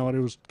personality.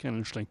 It was kind of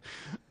interesting.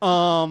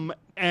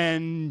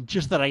 And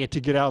just that I get to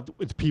get out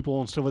with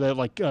people and stuff like that,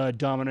 like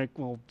Dominic.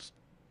 Well,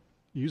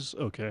 he's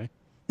okay.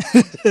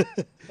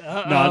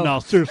 No,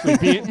 seriously.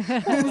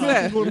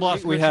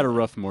 We had a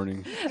rough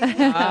morning. It did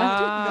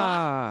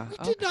not.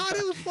 It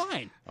was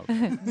fine.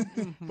 Okay.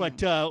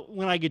 But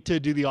when I get to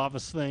do the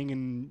office thing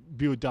and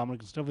be with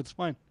Dominic and stuff, it's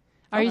fine.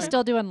 Are you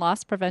still doing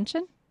loss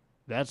prevention?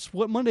 That's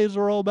what Mondays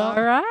are all about.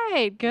 All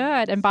right,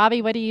 good. And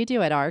Bobby, what do you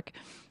do at ARC?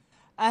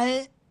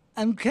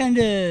 I'm kind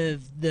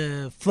of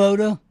the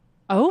floater.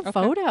 Oh, okay.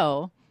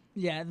 Photo.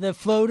 Yeah, the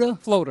floater.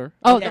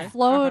 Oh, okay. The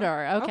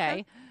floater.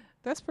 Okay.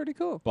 That's pretty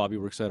cool. Bobby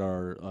works at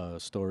our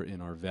store in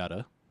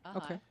Arvada.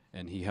 Okay.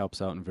 And he helps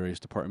out in various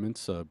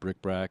departments,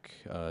 bric-a-brac,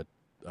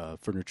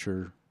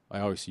 furniture.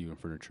 I always see you in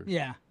furniture.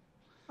 Yeah.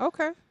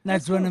 Okay.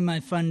 That's one of my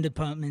fun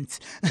departments.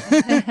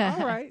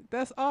 All right.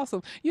 That's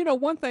awesome. You know,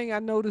 one thing I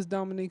noticed,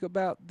 Dominique,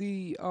 about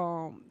the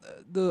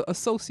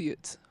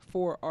associates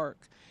for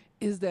ARC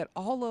is that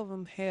all of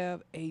them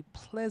have a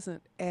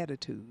pleasant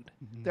attitude.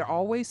 Mm-hmm. They're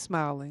always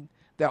smiling.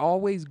 They're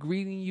always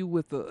greeting you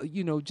with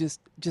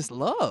just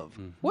love.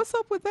 Mm-hmm. What's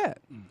up with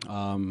that?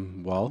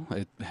 Well,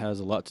 it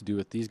has a lot to do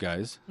with these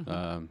guys.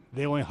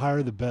 They only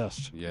hire the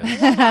best. Yeah.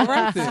 All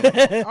right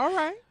then. All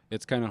right.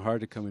 It's kind of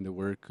hard to come into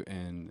work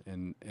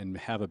and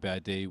have a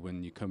bad day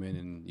when you come in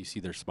and you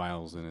see their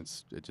smiles, and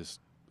it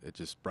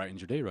just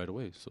brightens your day right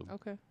away. So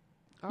okay.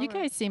 You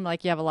guys seem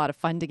like you have a lot of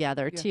fun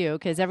together, too,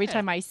 because every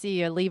time I see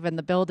you leaving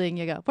the building,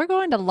 you go, we're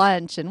going to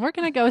lunch, and we're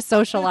going to go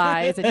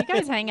socialize, and you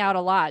guys hang out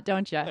a lot,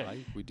 don't you?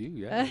 We do,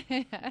 yeah.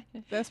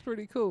 That's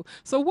pretty cool.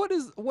 So what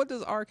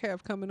does ARC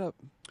have coming up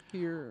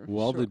here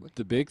Well, shortly?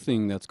 the big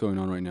thing that's going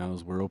on right now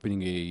is we're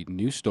opening a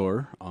new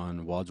store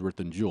on Wadsworth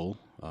and Jewell.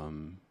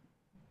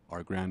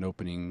 Our grand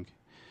opening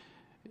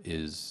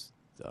is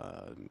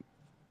the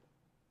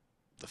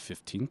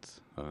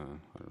 15th.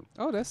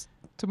 Oh, that's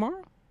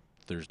tomorrow?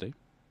 Thursday.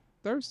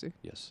 Thursday.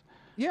 Yes.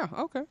 Yeah.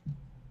 Okay.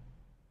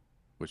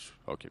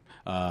 Okay.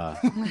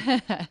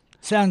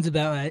 Sounds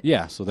about right.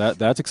 Yeah. So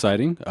that's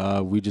exciting.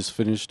 We just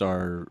finished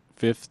our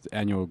 5th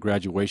annual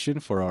graduation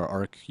for our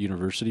ARC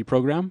University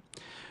program,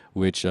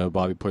 which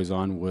Bobby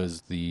Poison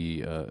was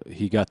he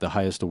got the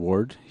highest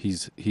award.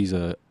 He's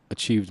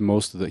achieved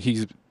most of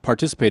he's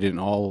participated in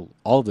all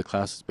of the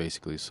classes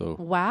basically. So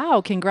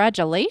wow,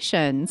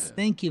 congratulations.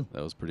 Thank you.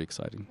 That was pretty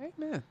exciting.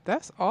 Amen.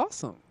 That's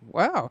awesome.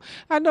 Wow.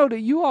 I know that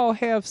you all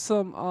have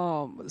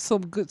some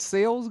good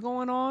sales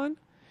going on,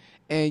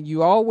 and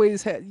you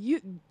always have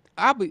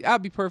I'll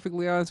be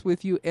perfectly honest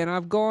with you, and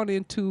I've gone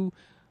into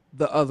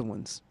the other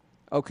ones.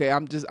 Okay,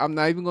 I'm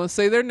not even going to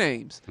say their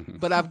names,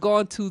 but I've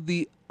gone to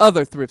the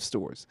other thrift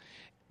stores.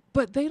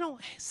 But they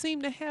don't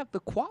seem to have the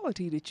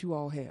quality that you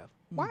all have.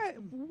 Why?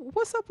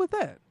 What's up with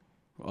that?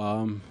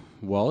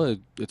 Well,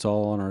 it's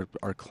all on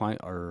our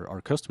client,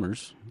 our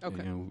customers.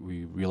 Okay.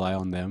 We rely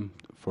on them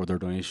for their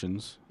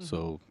donations,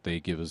 so they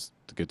give us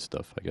the good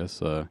stuff, I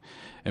guess.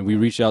 And we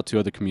reach out to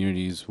other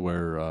communities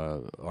where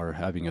are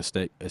having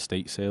estate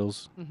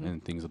sales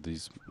and things of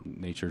these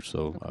nature.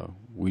 So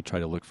we try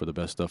to look for the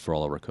best stuff for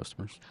all of our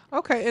customers.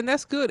 Okay, and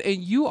that's good.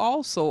 And you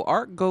also,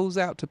 ARC goes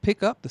out to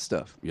pick up the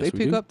stuff. Yes, they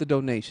pick up the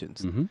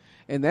donations. Mm-hmm.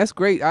 And that's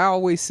great. I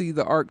always see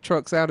the ARC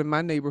trucks out in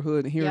my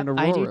neighborhood here in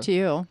Aurora. I do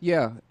too.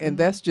 Yeah, and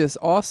that's just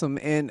awesome.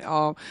 And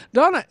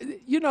Donna,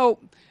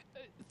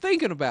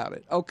 thinking about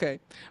it, okay,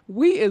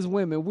 we as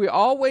women, we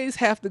always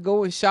have to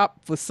go and shop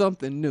for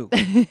something new,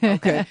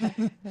 okay?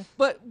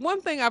 But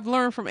one thing I've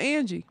learned from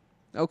Angie,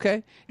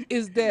 okay,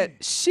 is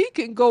that she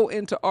can go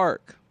into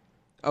ARC,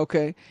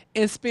 okay,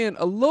 and spend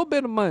a little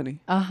bit of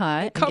money,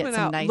 and coming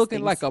out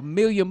looking like $1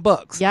 million.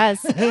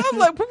 Yes. And I'm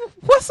like,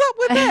 what's up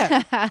with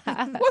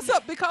that? What's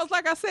up? Because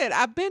like I said,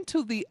 I've been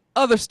to the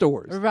other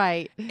stores.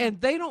 Right.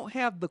 And they don't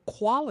have the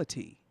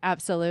quality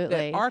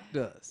Absolutely. that ARC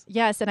does.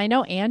 Yes, and I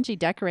know Angie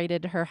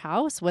decorated her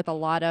house with a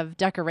lot of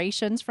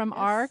decorations from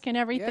ARC and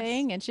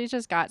everything, and she's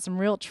just got some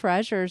real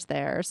treasures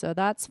there, so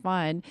that's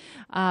fun.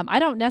 I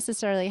don't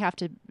necessarily have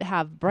to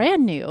have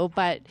brand new,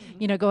 but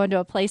go into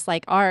a place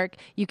like ARC,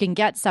 you can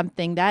get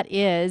something that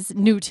is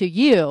new to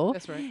you.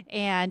 That's right.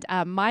 And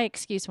my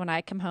excuse when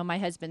I come home, my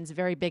husband's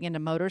very big into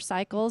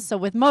motorcycles, so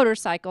with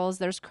motorcycles,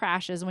 there's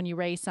crashes when you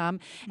race them,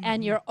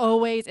 and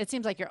it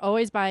seems like you're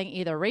always buying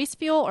either race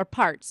fuel or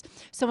parts.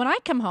 So when I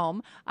come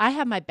home, I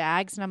have my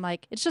bags and I'm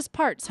like, it's just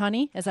parts,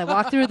 honey, as I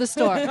walk through the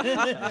store.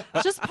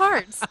 Just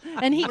parts.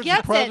 And he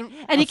gets it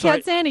and he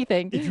can't say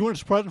anything. If you want to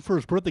surprise him for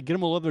his birthday, get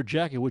him a leather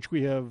jacket, which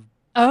we have.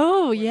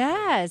 Oh,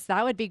 yes.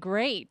 That would be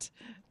great.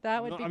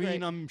 That would be great. I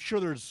mean, I'm sure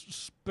there's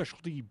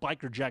specialty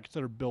biker jackets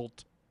that are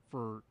built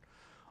for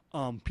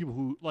people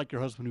who, like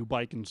your husband, who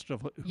bike and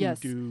stuff, who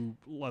do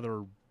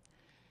leather.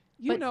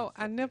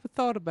 I never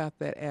thought about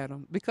that,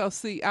 Adam, because,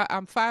 see,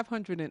 I'm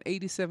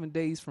 587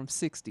 days from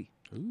 60.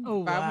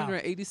 Oh,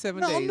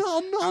 587 wow. days.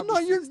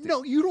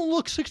 No, you don't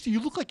look 60.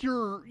 You look like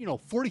you're,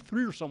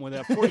 43 or something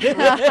like that.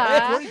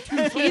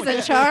 42. He's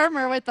a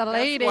charmer with the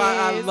ladies.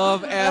 That's why I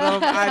love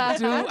Adam.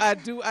 I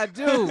do.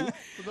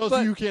 For those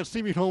of you who can't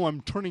see me at home,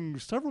 I'm turning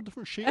several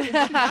different shades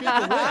of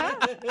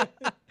red.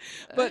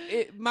 But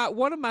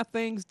one of my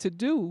things to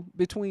do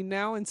between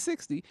now and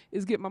 60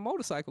 is get my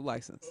motorcycle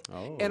license.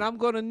 Oh. And I'm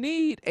going to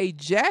need a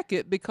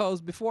jacket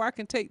because before I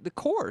can take the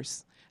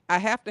course, I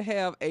have to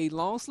have a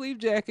long sleeve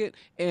jacket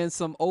and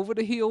some over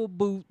the heel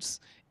boots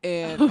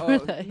and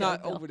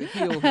not over the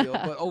heel,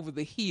 but over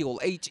the heel,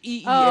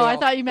 HEEL. Oh, I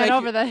thought you meant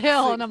over the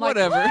hill, and I'm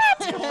whatever.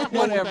 like, what?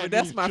 Whatever.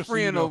 That's my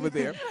friend over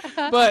there.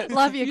 But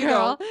love you,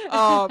 girl.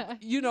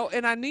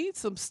 And I need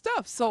some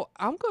stuff, so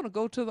I'm gonna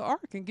go to the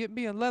ARC and get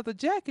me a leather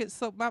jacket,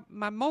 so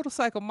my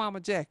motorcycle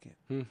mama jacket.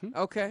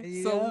 Okay,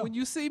 Yeah. so when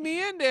you see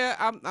me in there,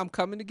 I'm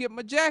coming to get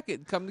my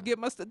jacket, come to get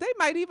my stuff. They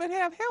might even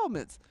have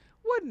helmets,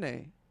 wouldn't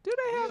they? Do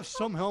they have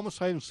some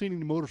helmets? I haven't seen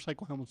any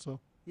motorcycle helmets,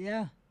 though.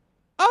 Yeah.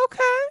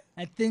 Okay.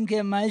 I think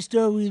at my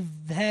store we've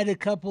had a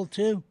couple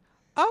too.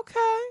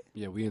 Okay.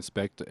 Yeah, we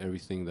inspect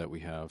everything that we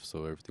have,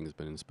 so everything's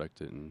been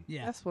inspected. And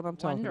Yeah. That's what I'm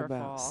talking Wonderful.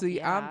 about. See,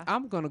 Yeah.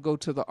 I'm going to go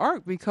to the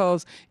ARC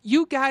because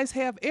you guys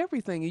have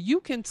everything, and you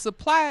can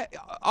supply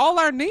all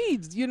our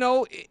needs,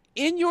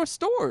 in your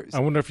stores. I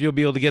wonder if you'll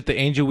be able to get the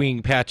angel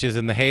wing patches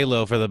and the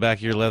halo for the back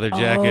of your leather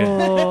jacket.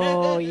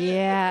 Oh,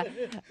 yeah.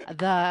 That'd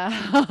be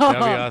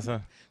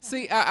awesome.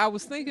 See, I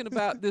was thinking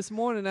about this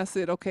morning. I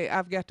said, okay,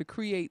 I've got to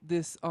create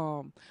this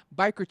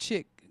biker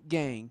chick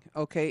gang,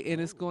 okay,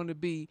 and it's going to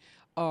be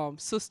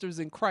Sisters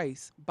in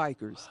Christ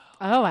bikers.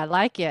 Oh, I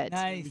like it.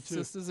 Nice.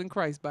 Sisters in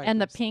Christ bikers.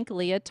 And the pink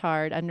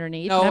leotard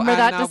underneath. No, Remember I'm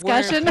that not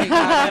discussion? wearing pink.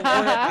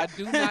 I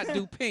do not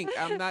do pink.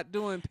 I'm not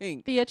doing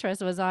pink. Beatrice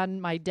was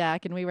on my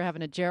deck, and we were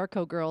having a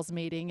Jericho girls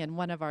meeting, and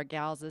one of our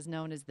gals is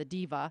known as the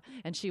diva,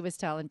 and she was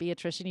telling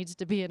Beatrice she needs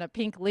to be in a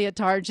pink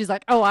leotard. She's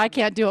like, oh, I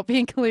can't do a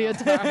pink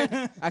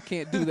leotard. I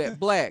can't do that.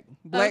 Black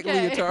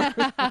Okay. leotard.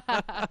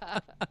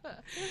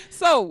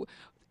 So,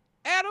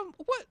 Adam,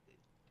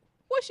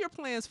 what's your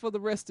plans for the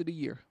rest of the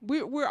year?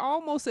 We're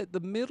almost at the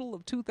middle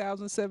of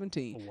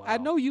 2017. Oh, wow. I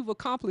know you've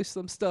accomplished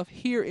some stuff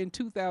here in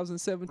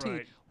 2017.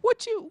 Right.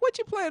 What you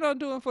plan on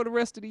doing for the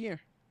rest of the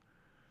year?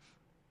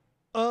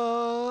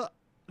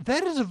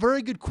 That is a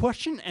very good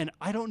question, and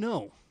I don't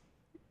know.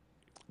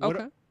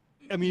 Okay.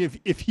 I mean,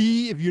 if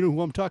you know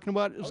who I'm talking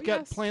about, has got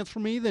yes. plans for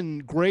me, then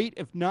great.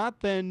 If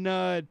not, then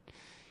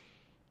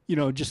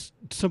just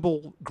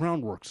simple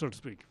groundwork, so to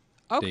speak.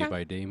 Okay. day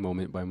by day,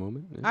 moment by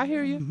moment. Yeah. I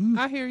hear you.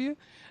 I hear you.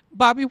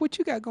 Bobby, what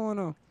you got going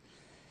on?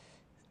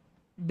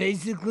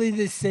 Basically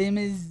the same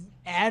as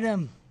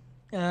Adam.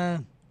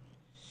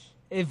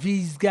 If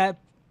he's got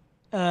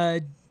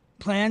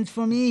plans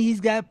for me,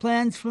 he's got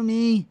plans for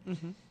me.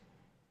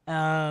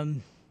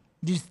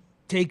 Just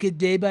take it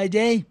day by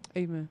day.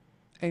 Amen.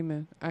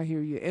 Amen. I hear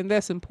you. And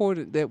that's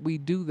important that we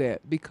do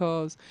that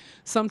because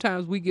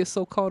sometimes we get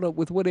so caught up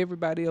with what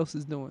everybody else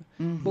is doing.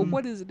 But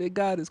what is it that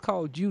God has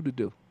called you to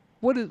do?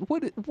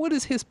 What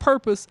is his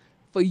purpose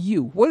for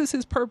you? What is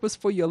his purpose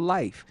for your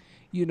life?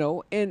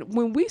 And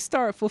when we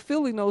start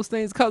fulfilling those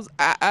things, because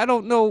I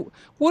don't know,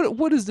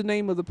 what is the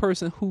name of the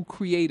person who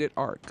created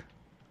ARC?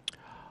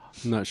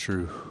 I'm not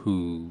sure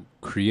who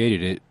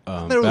created it.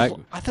 I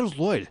thought it was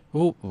Lloyd.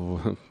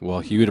 Oh,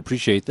 well, he would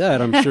appreciate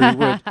that. I'm sure he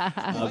would.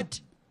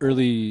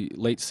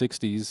 Late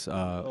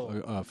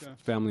 60s,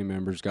 family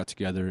members got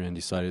together and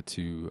decided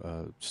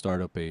to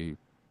start up a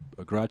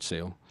garage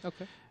sale.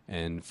 Okay.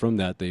 And from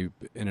that, they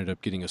ended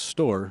up getting a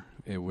store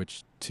in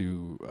which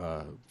to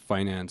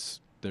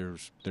finance their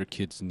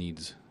kids'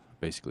 needs,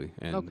 basically.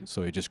 And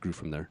so it just grew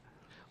from there.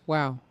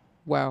 Wow.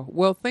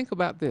 Well, think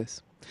about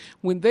this.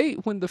 When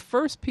the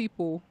first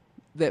people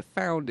that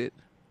founded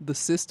the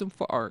system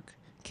for ARC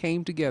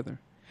came together,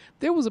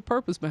 there was a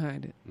purpose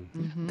behind it.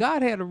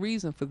 God had a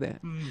reason for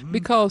that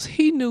because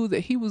he knew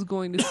that he was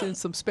going to send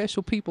some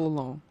special people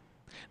along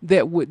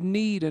that would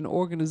need an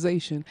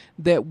organization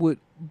that would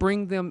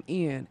bring them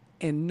in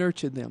and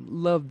nurture them,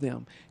 love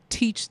them,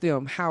 teach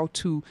them how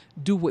to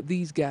do what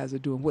these guys are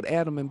doing, what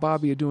Adam and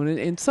Bobby are doing,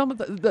 and some of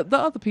the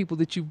other people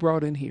that you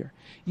brought in here.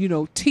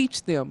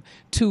 Teach them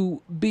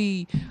to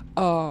be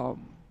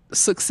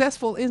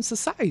successful in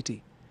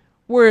society.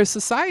 Whereas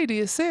society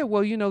has said,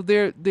 well,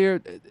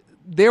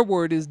 their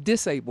word is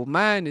disabled.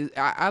 Mine is,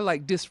 I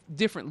like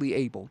differently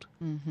abled,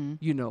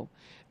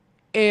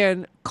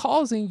 and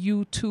causing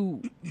you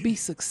to be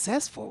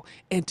successful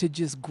and to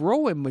just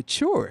grow and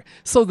mature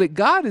so that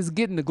God is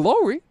getting the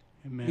glory,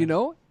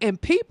 Amen. And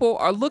people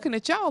are looking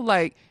at y'all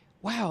like,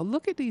 wow,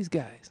 look at these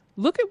guys.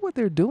 Look at what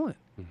they're doing,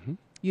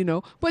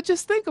 but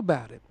just think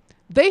about it.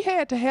 They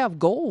had to have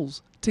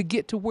goals to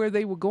get to where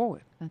they were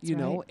going,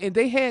 right. and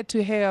they had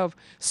to have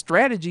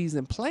strategies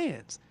and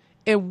plans.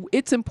 And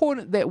it's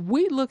important that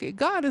we look at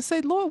God and say,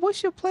 Lord,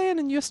 what's your plan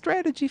and your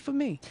strategy for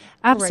me?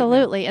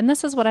 Absolutely. And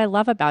this is what I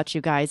love about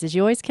you guys is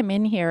you always come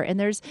in here and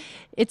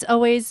it's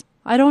always,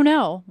 I don't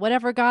know,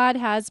 whatever God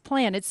has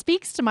planned. It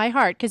speaks to my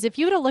heart, because if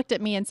you would have looked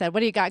at me and said, what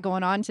do you got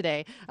going on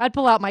today? I'd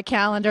pull out my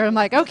calendar. I'm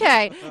like,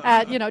 okay,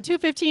 at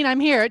 2:15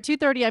 I'm here, at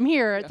 2:30 I'm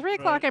here, at 3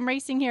 o'clock I'm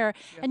racing here.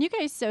 And you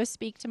guys so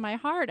speak to my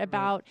heart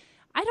about,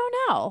 I don't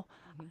know.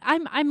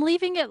 I'm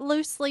leaving it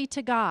loosely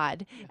to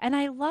God, and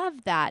I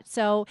love that.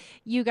 So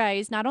you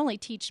guys not only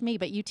teach me,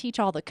 but you teach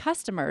all the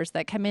customers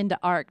that come into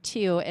ARC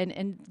too,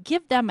 and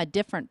give them a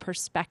different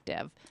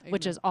perspective,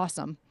 which is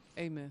awesome.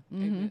 Amen.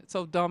 Amen.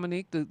 So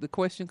Dominique, the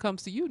question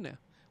comes to you now.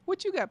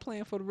 What you got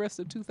planned for the rest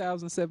of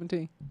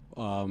 2017?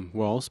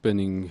 Well,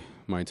 spending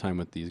my time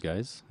with these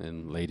guys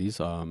and ladies.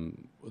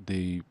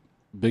 The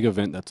big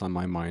event that's on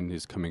my mind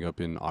is coming up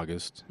in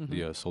August,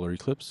 the solar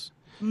eclipse.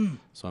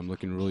 So I'm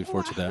looking really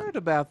forward to that. I heard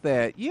about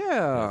that.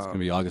 Yeah. It's going to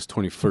be August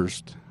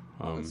 21st.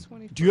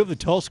 Do you have the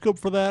telescope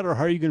for that, or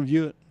how are you going to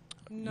view it?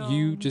 No.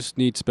 You just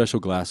need special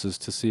glasses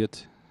to see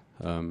it.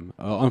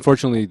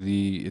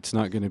 Unfortunately, it's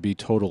not going to be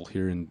total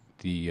here in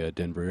the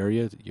Denver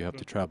area. You have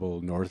to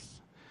travel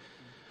north.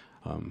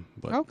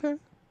 But okay.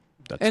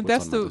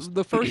 That's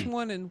the first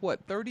one in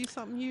what,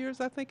 30-something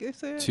years, I think they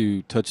said?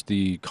 To touch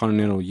the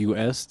continental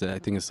U.S., I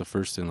think it's the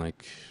first in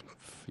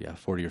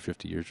 40 or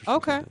 50 years or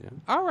something. Okay. Like that,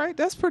 All right.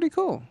 That's pretty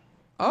cool.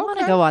 I want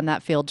to go on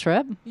that field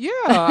trip. Yeah.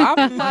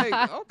 I'm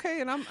like,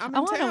 okay, and I'm in I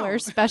want to town. wear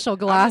special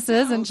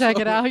glasses and check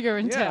it out. You're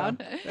in town.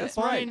 That's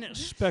Find right.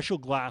 special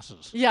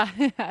glasses. Yeah.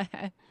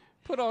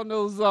 Put on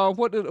those,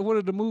 what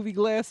are the movie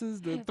glasses?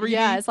 The 3D?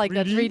 Yeah, it's like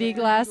the 3D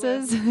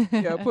glasses.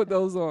 Yeah, put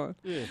those on.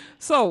 Yeah.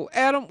 So,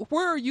 Adam,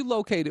 where are you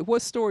located?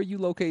 What store are you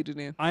located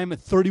in? I am at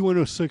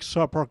 3106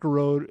 South Parker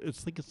Road.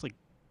 It's like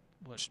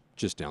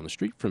just down the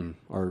street from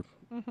our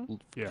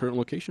current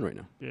location right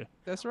now. Yeah.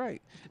 That's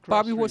right. Across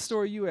Bobby, what streets.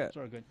 store are you at?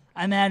 Sorry, good.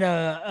 I'm at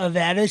a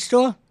Vada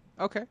store,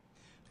 Okay.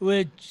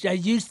 which I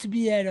used to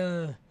be at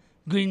a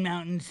Green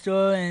Mountain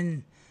store,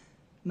 and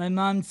my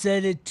mom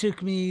said it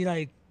took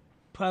me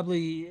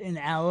probably an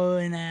hour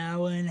and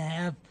a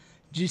half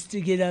just to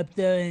get up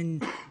there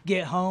and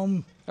get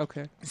home.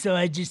 Okay. So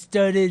I just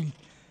started,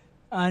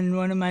 on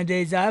one of my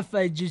days off,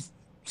 I just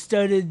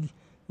started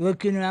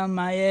looking around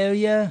my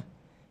area,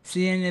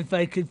 seeing if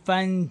I could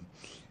find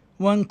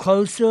one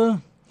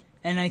closer,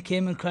 and I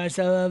came across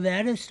our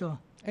Vada store.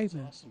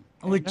 Amen.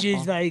 Which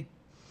is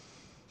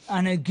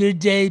on a good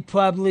day,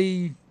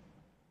 probably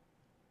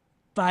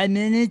 5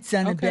 minutes.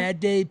 On a Okay. bad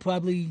day,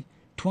 probably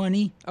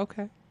 20.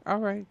 Okay. All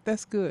right.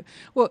 That's good.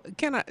 Well,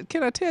 can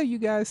I tell you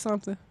guys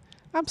something?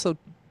 I'm so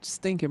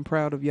stinking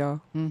proud of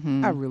y'all.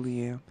 I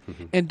really am.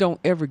 And don't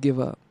ever give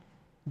up.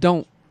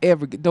 Don't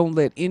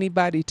let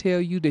anybody tell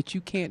you that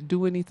you can't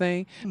do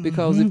anything,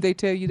 because if they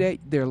tell you that,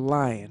 they're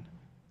lying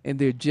and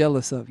they're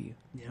jealous of you.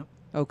 Yep.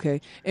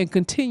 Okay. And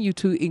continue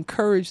to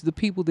encourage the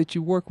people that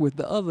you work with,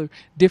 the other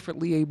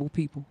differently able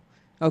people.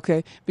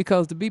 Okay.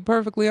 Because to be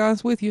perfectly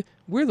honest with you,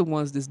 we're the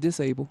ones that's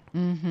disabled. We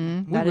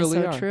That is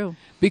really so are. true.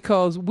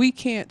 Because we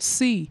can't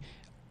see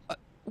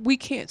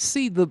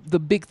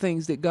the big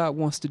things that God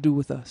wants to do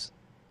with us.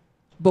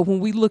 But when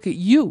we look at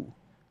you,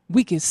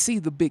 we can see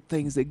the big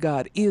things that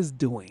God is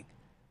doing.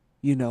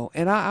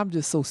 And I'm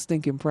just so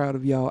stinking proud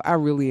of y'all. I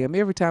really am.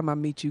 Every time I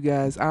meet you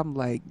guys, I'm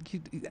like,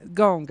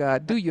 go on,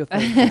 God, do your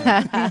thing.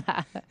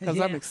 Because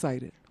I'm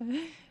excited.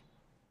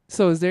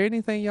 So is there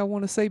anything y'all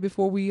want to say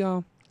before we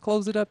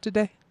close it up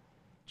today?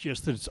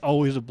 Just that it's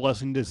always a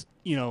blessing to,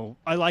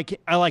 I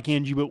like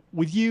Angie, but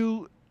with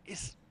you,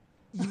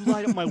 you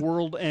light up my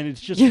world, and it's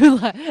just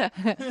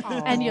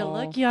And you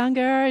look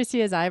younger. You see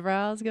his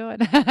eyebrows going.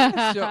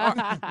 Sure.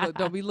 Look,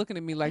 don't be looking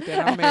at me like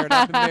that. I'm married.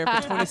 I've been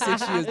married for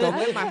 26 years. Don't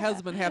let my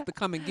husband have to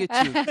come and get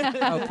you.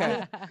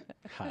 Okay.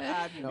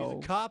 I know.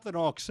 He's a cop, and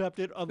I'll accept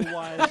it.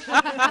 Otherwise,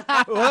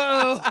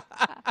 whoa.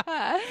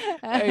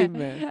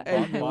 Amen.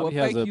 Amen. Bobby Well,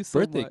 has thank a you so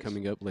birthday much.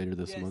 coming up later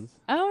this month.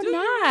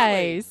 Oh,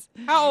 nice.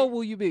 How old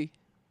will you be?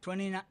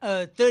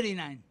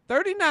 39.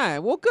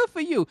 39. Well, good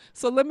for you.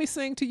 So let me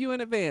sing to you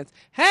in advance.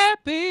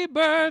 Happy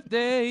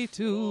birthday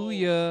to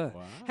you.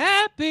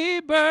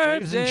 Happy birthday.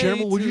 Ladies and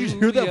gentlemen, would you just to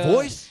hear that ya.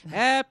 voice?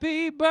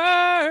 Happy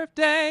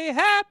birthday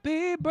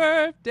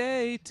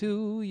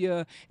to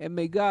you. And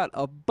may God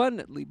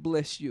abundantly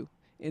bless you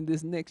in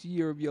this next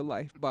year of your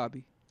life,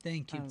 Bobby.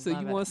 Thank you. So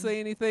you want to say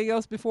anything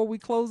else before we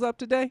close up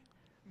today?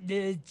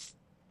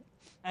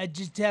 I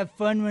just have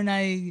fun when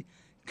I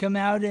come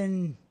out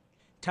and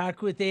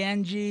talk with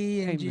Angie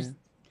and Amen. just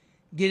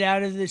get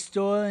out of the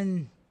store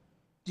and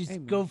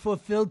just go for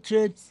field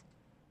trips.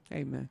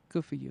 Amen.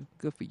 Good for you.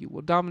 Good for you.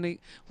 Well,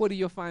 Dominique, what are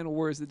your final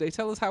words today?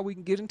 Tell us how we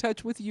can get in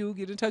touch with you,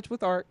 get in touch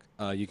with ARC.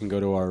 You can go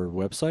to our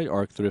website,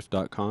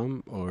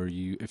 arcthrift.com, or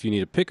if you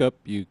need a pickup,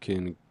 you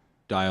can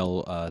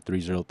dial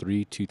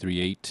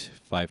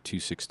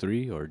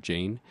 303-238-5263 or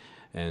Jane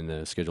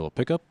and schedule a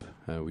pickup.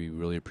 We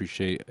really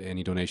appreciate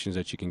any donations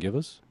that you can give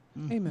us.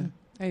 Amen.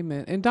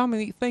 Amen. And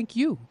Dominique, thank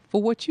you for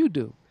what you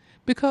do,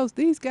 because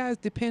these guys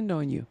depend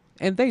on you.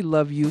 And they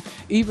love you,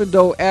 even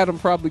though Adam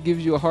probably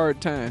gives you a hard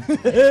time.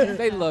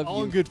 They love you.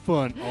 All in good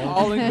fun.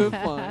 All in good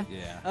fun.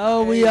 Yeah.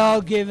 Oh, we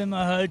all give him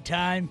a hard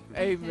time.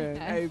 Amen.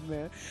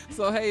 Amen.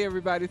 So, hey,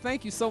 everybody,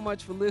 thank you so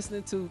much for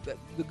listening to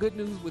the Good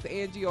News with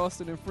Angie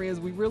Austin and Friends.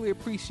 We really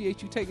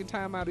appreciate you taking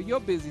time out of your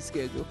busy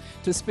schedule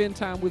to spend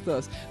time with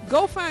us.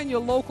 Go find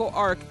your local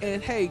ARC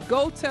and, hey,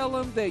 go tell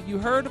them that you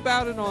heard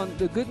about it on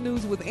the Good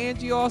News with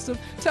Angie Austin.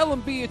 Tell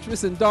them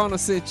Beatrice and Donna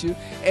sent you.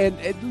 And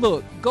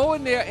look, go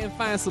in there and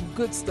find some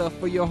good stuff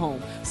for your home.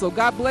 So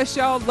God bless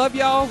y'all. Love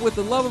y'all with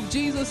the love of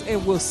Jesus,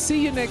 and we'll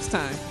see you next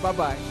time.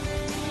 Bye-bye.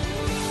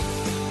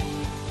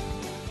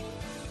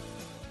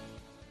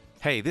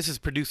 Hey, this is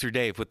producer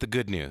Dave with the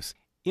good news.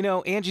 You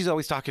know, Angie's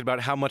always talking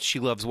about how much she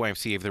loves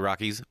YMCA of the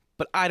Rockies,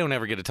 but I don't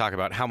ever get to talk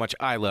about how much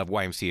I love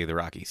YMCA of the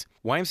Rockies.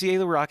 YMCA of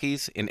the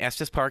Rockies in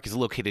Estes Park is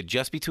located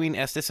just between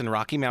Estes and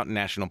Rocky Mountain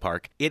National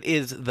Park. It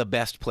is the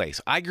best place.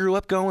 I grew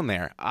up going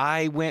there.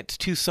 I went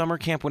to summer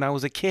camp when I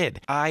was a kid.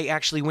 I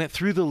actually went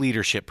through the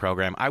leadership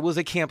program. I was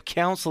a camp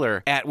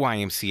counselor at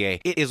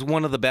YMCA. It is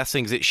one of the best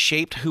things. It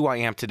shaped who I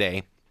am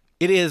today.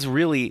 It is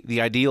really the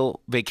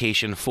ideal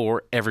vacation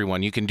for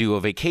everyone. You can do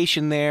a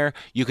vacation there.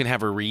 You can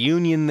have a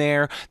reunion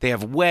there. They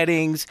have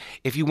weddings.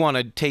 If you want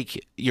to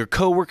take your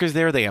coworkers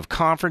there, they have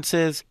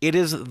conferences. It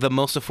is the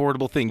most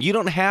affordable thing. You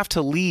don't have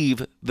to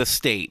leave the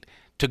state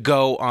to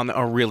go on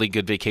a really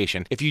good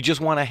vacation. If you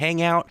just want to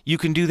hang out, you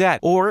can do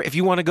that. Or if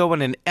you want to go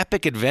on an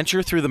epic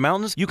adventure through the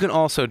mountains, you can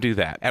also do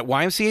that. At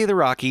YMCA of the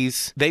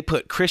Rockies, they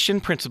put Christian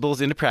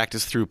principles into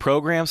practice through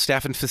programs,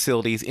 staff, and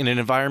facilities in an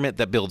environment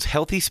that builds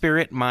healthy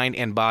spirit, mind,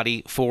 and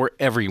body for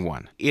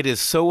everyone. It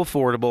is so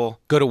affordable.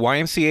 Go to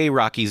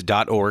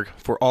ymcarockies.org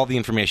for all the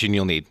information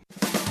you'll need.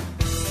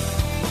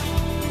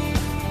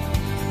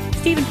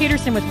 Stephen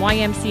Peterson with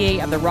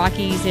YMCA of the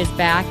Rockies is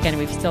back, and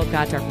we've still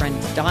got our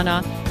friends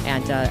Donna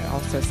and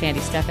also Sandy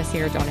Steffes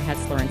here, Donna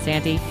Hetzler and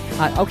Sandy.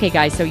 Okay,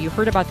 guys, so you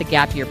heard about the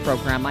Gap Year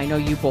program. I know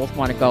you both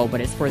want to go,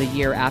 but it's for the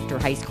year after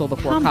high school,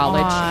 before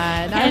college. Come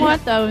on. I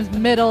want those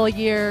middle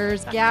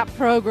years Gap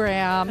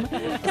program.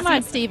 Come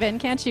on, Stephen,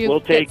 can't you?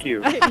 We'll take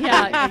you.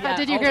 Yeah.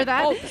 Did you hear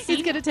that?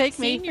 He's going to take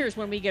me. Seniors,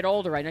 when we get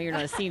older, I know you're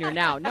not a senior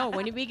now. No,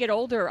 when we get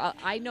older,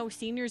 I know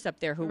seniors up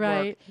there who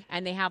work,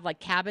 and they have like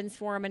cabins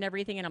for them and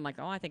everything, and I'm like,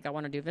 oh, I think I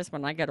want to do this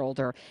when I get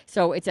older.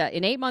 So it's an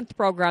 8-month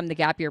program, the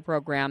Gap Year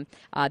program.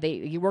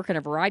 You work in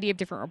a variety of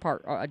different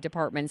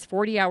departments,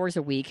 40 hours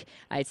a week.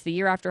 It's the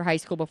year after high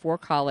school, before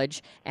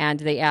college, and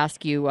they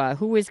ask you,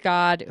 who is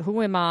God,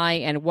 who am I,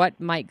 and what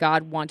might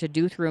God want to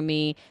do through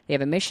me? They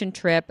have a mission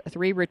trip,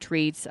 3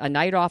 retreats, a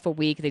night off a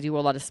week. They do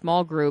a lot of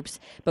small groups,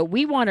 but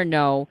we want to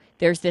know,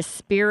 there's this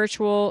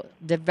spiritual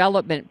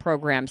development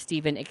program.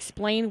 Stephen,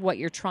 explain what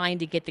you're trying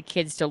to get the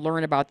kids to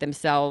learn about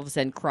themselves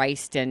and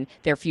Christ and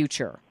their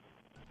future.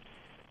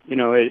 You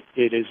know, it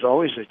is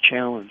always a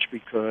challenge,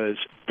 because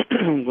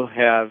we'll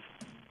have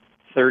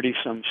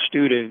 30-some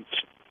students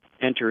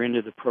enter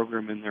into the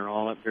program, and they're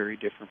all at very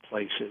different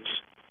places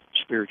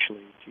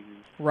spiritually.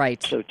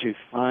 Right. So to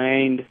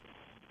find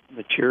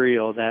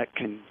material that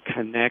can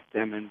connect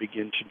them and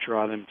begin to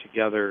draw them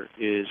together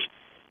is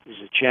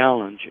a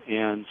challenge.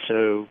 And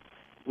so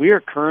we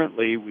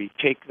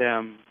take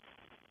them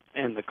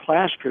in the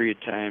class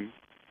period time.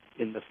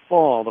 In the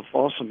fall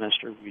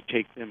semester, we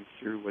take them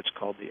through what's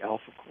called the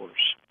Alpha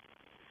course.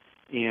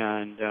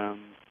 And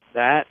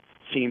that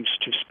seems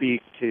to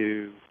speak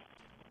to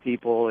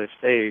people. If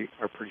they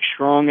are pretty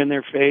strong in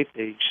their faith,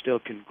 they still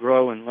can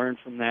grow and learn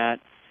from that.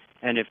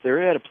 And if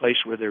they're at a place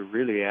where they're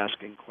really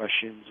asking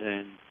questions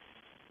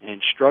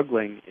and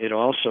struggling, it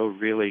also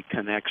really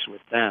connects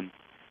with them.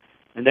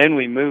 And then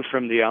we move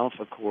from the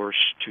Alpha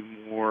course to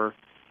more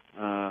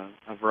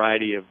a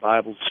variety of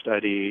Bible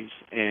studies,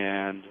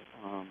 and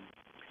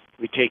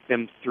we take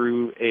them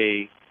through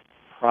a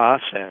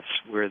process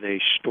where they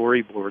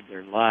storyboard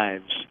their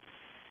lives,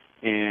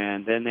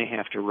 and then they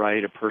have to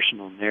write a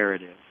personal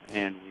narrative.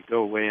 And we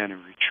go away on a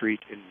retreat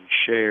and we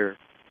share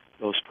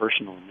those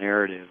personal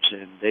narratives,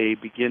 and they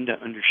begin to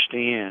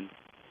understand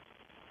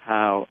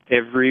how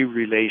every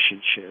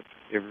relationship,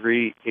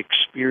 every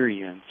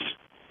experience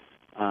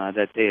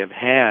that they have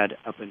had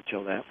up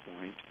until that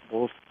point,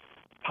 both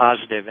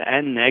positive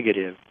and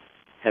negative,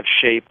 have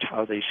shaped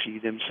how they see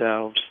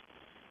themselves,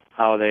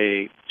 how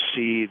they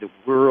see the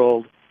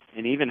world,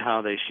 and even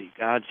how they see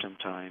God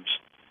sometimes.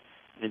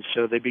 And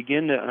so they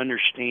begin to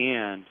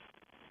understand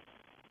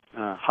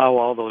how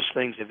all those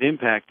things have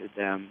impacted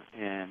them.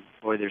 And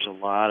boy, there's a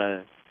lot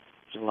of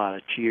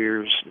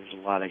tears. There's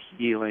a lot of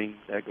healing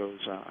that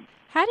goes on.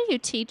 How do you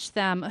teach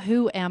them,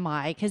 who am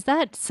I? Because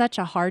that's such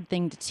a hard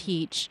thing to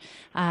teach.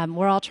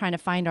 We're all trying to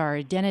find our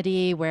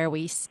identity, where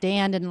we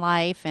stand in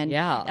life. And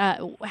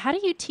how do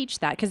you teach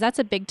that? Because that's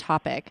a big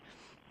topic.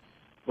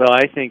 Well,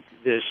 I think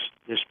this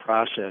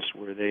process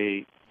where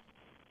they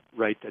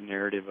write the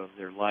narrative of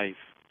their life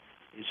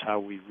is how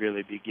we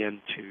really begin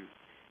to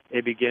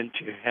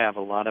have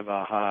a lot of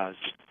ahas.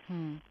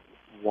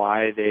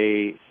 Why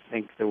they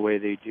think the way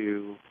they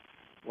do,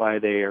 why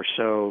they are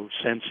so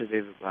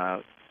sensitive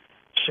about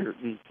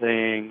certain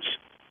things.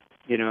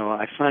 You know,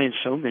 I find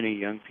so many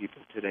young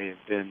people today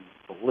have been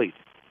bullied.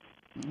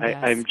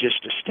 Yes. I'm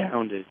just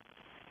astounded.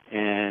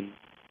 And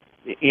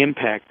the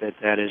impact that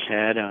has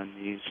had on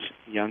these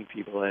young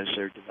people as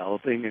they're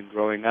developing and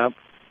growing up.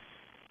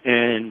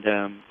 And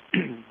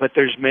but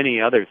there's many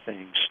other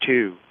things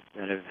too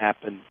that has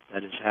happened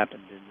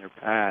in their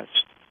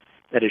past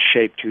that has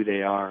shaped who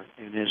they are.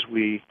 And as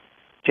we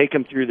take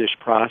them through this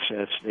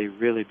process, they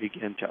really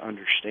begin to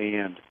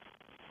understand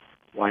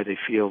why they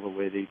feel the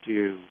way they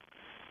do,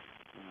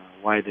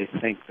 why they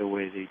think the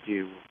way they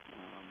do.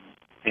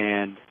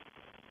 And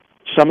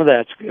some of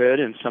that's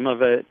good, and some of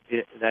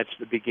that's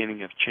the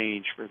beginning of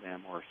change for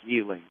them, or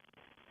healing.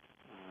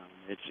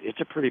 It's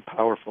a pretty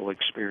powerful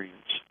experience.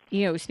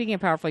 You know, speaking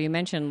of powerful, you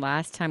mentioned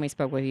last time we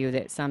spoke with you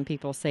that some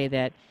people say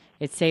that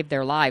it saved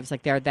their lives.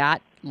 Like, they're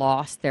that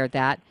lost, they're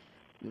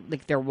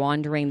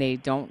wandering, they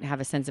don't have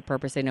a sense of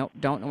purpose, they don't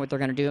know what they're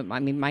going to do. I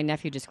mean, my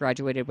nephew just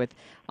graduated with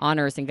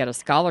honors and got a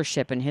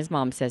scholarship, and his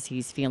mom says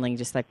he's feeling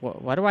just like,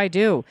 what do I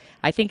do?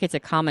 I think it's a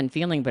common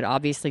feeling, but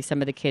obviously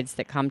some of the kids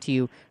that come to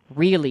you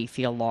really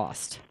feel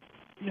lost.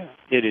 Yeah,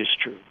 it is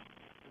true.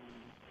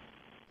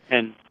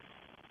 And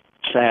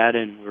sad,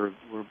 and we're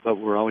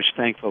always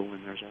thankful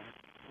when there's a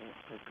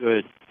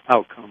good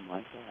outcome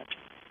like that.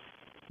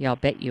 Yeah, I'll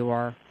bet you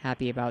are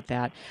happy about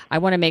that. I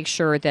want to make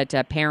sure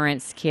that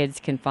parents, kids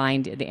can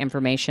find the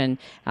information.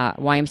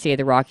 YMCA of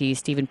the Rockies,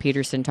 Stephen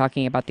Peterson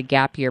talking about the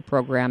Gap Year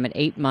program, an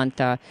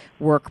 8-month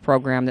work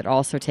program that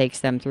also takes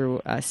them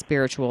through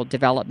spiritual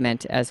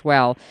development as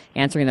well,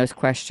 answering those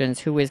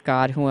questions. Who is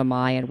God? Who am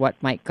I? And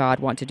what might God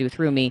want to do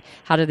through me?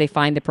 How do they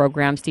find the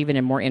program, Stephen,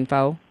 and more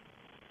info?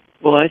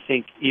 Well, I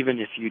think even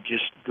if you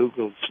just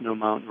Googled Snow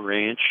Mountain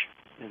Ranch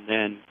and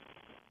then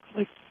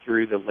click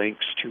through the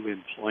links to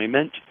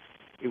employment,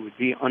 it would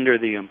be under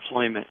the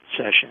employment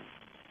session.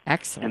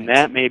 Excellent. And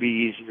that may be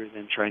easier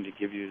than trying to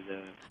give you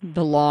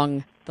the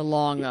long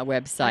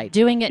website.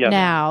 Doing it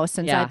now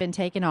since I've been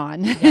taken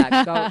on.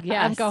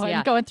 I'm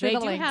going through they the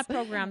do links. have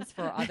programs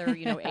for other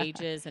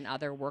ages and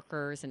other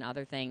workers and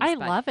other things. I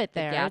but love it the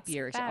there. Gap It's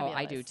years. fabulous. Oh,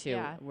 I do too.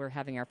 Yeah. We're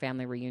having our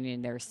family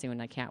reunion there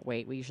soon. I can't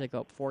wait. We usually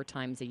go up 4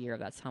 times a year.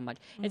 That's how much.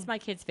 It's my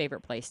kid's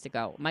favorite place to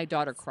go. My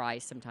daughter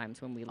cries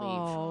sometimes when we leave.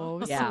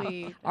 Oh, yeah.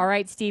 sweet. All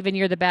right, Stephen,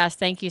 you're the best.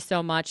 Thank you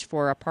so much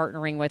for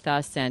partnering with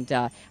us. And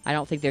I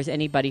don't think there's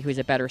anybody who's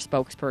a better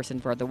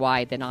spokesperson for the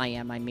Y than I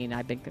am. I mean,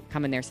 I've been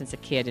coming there since a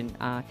kid, and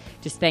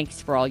just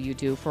thanks for all you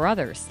do for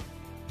others.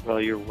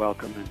 Well, you're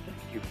welcome, and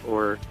thank you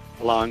for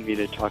allowing me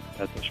to talk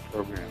about this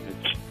program.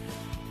 It's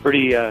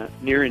pretty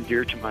near and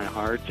dear to my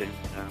heart, and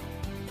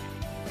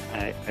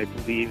I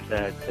believe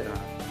that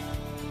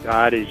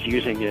God is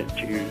using it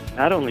to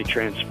not only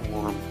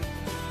transform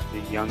the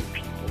young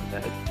people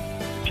that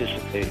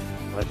participate,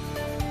 but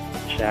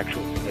its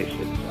actual place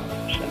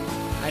itself. So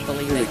I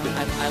believe it.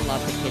 I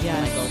love the kids when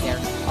I go there.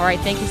 All right,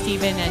 thank you,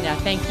 Stephen,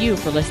 and thank you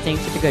for listening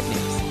to The Good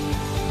News.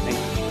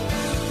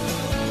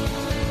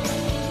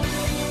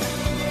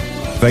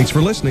 Thanks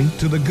for listening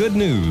to The Good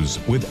News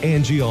with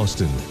Angie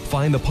Austin.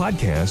 Find the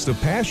podcast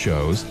of past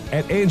shows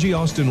at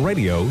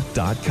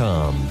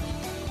angieaustinradio.com.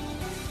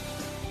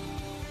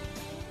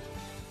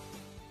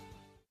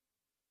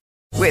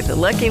 With the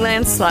Lucky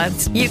Land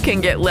Slots, you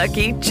can get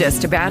lucky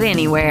just about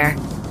anywhere.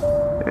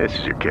 This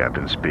is your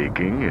captain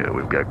speaking.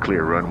 We've got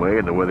clear runway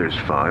and the weather's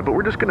fine, but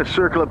we're just going to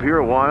circle up here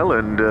a while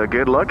and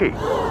get lucky.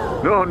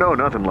 No,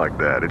 nothing like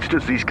that. It's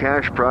just these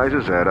cash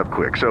prizes add up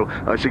quick. So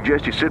I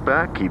suggest you sit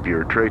back, keep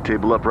your tray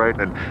table upright,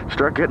 and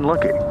start getting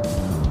lucky.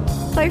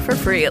 Play for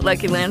free at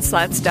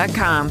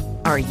LuckyLandSlots.com.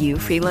 Are you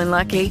feeling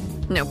lucky?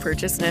 No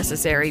purchase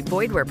necessary.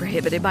 Void where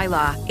prohibited by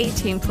law.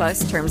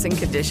 18+ terms and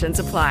conditions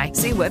apply.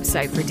 See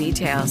website for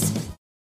details.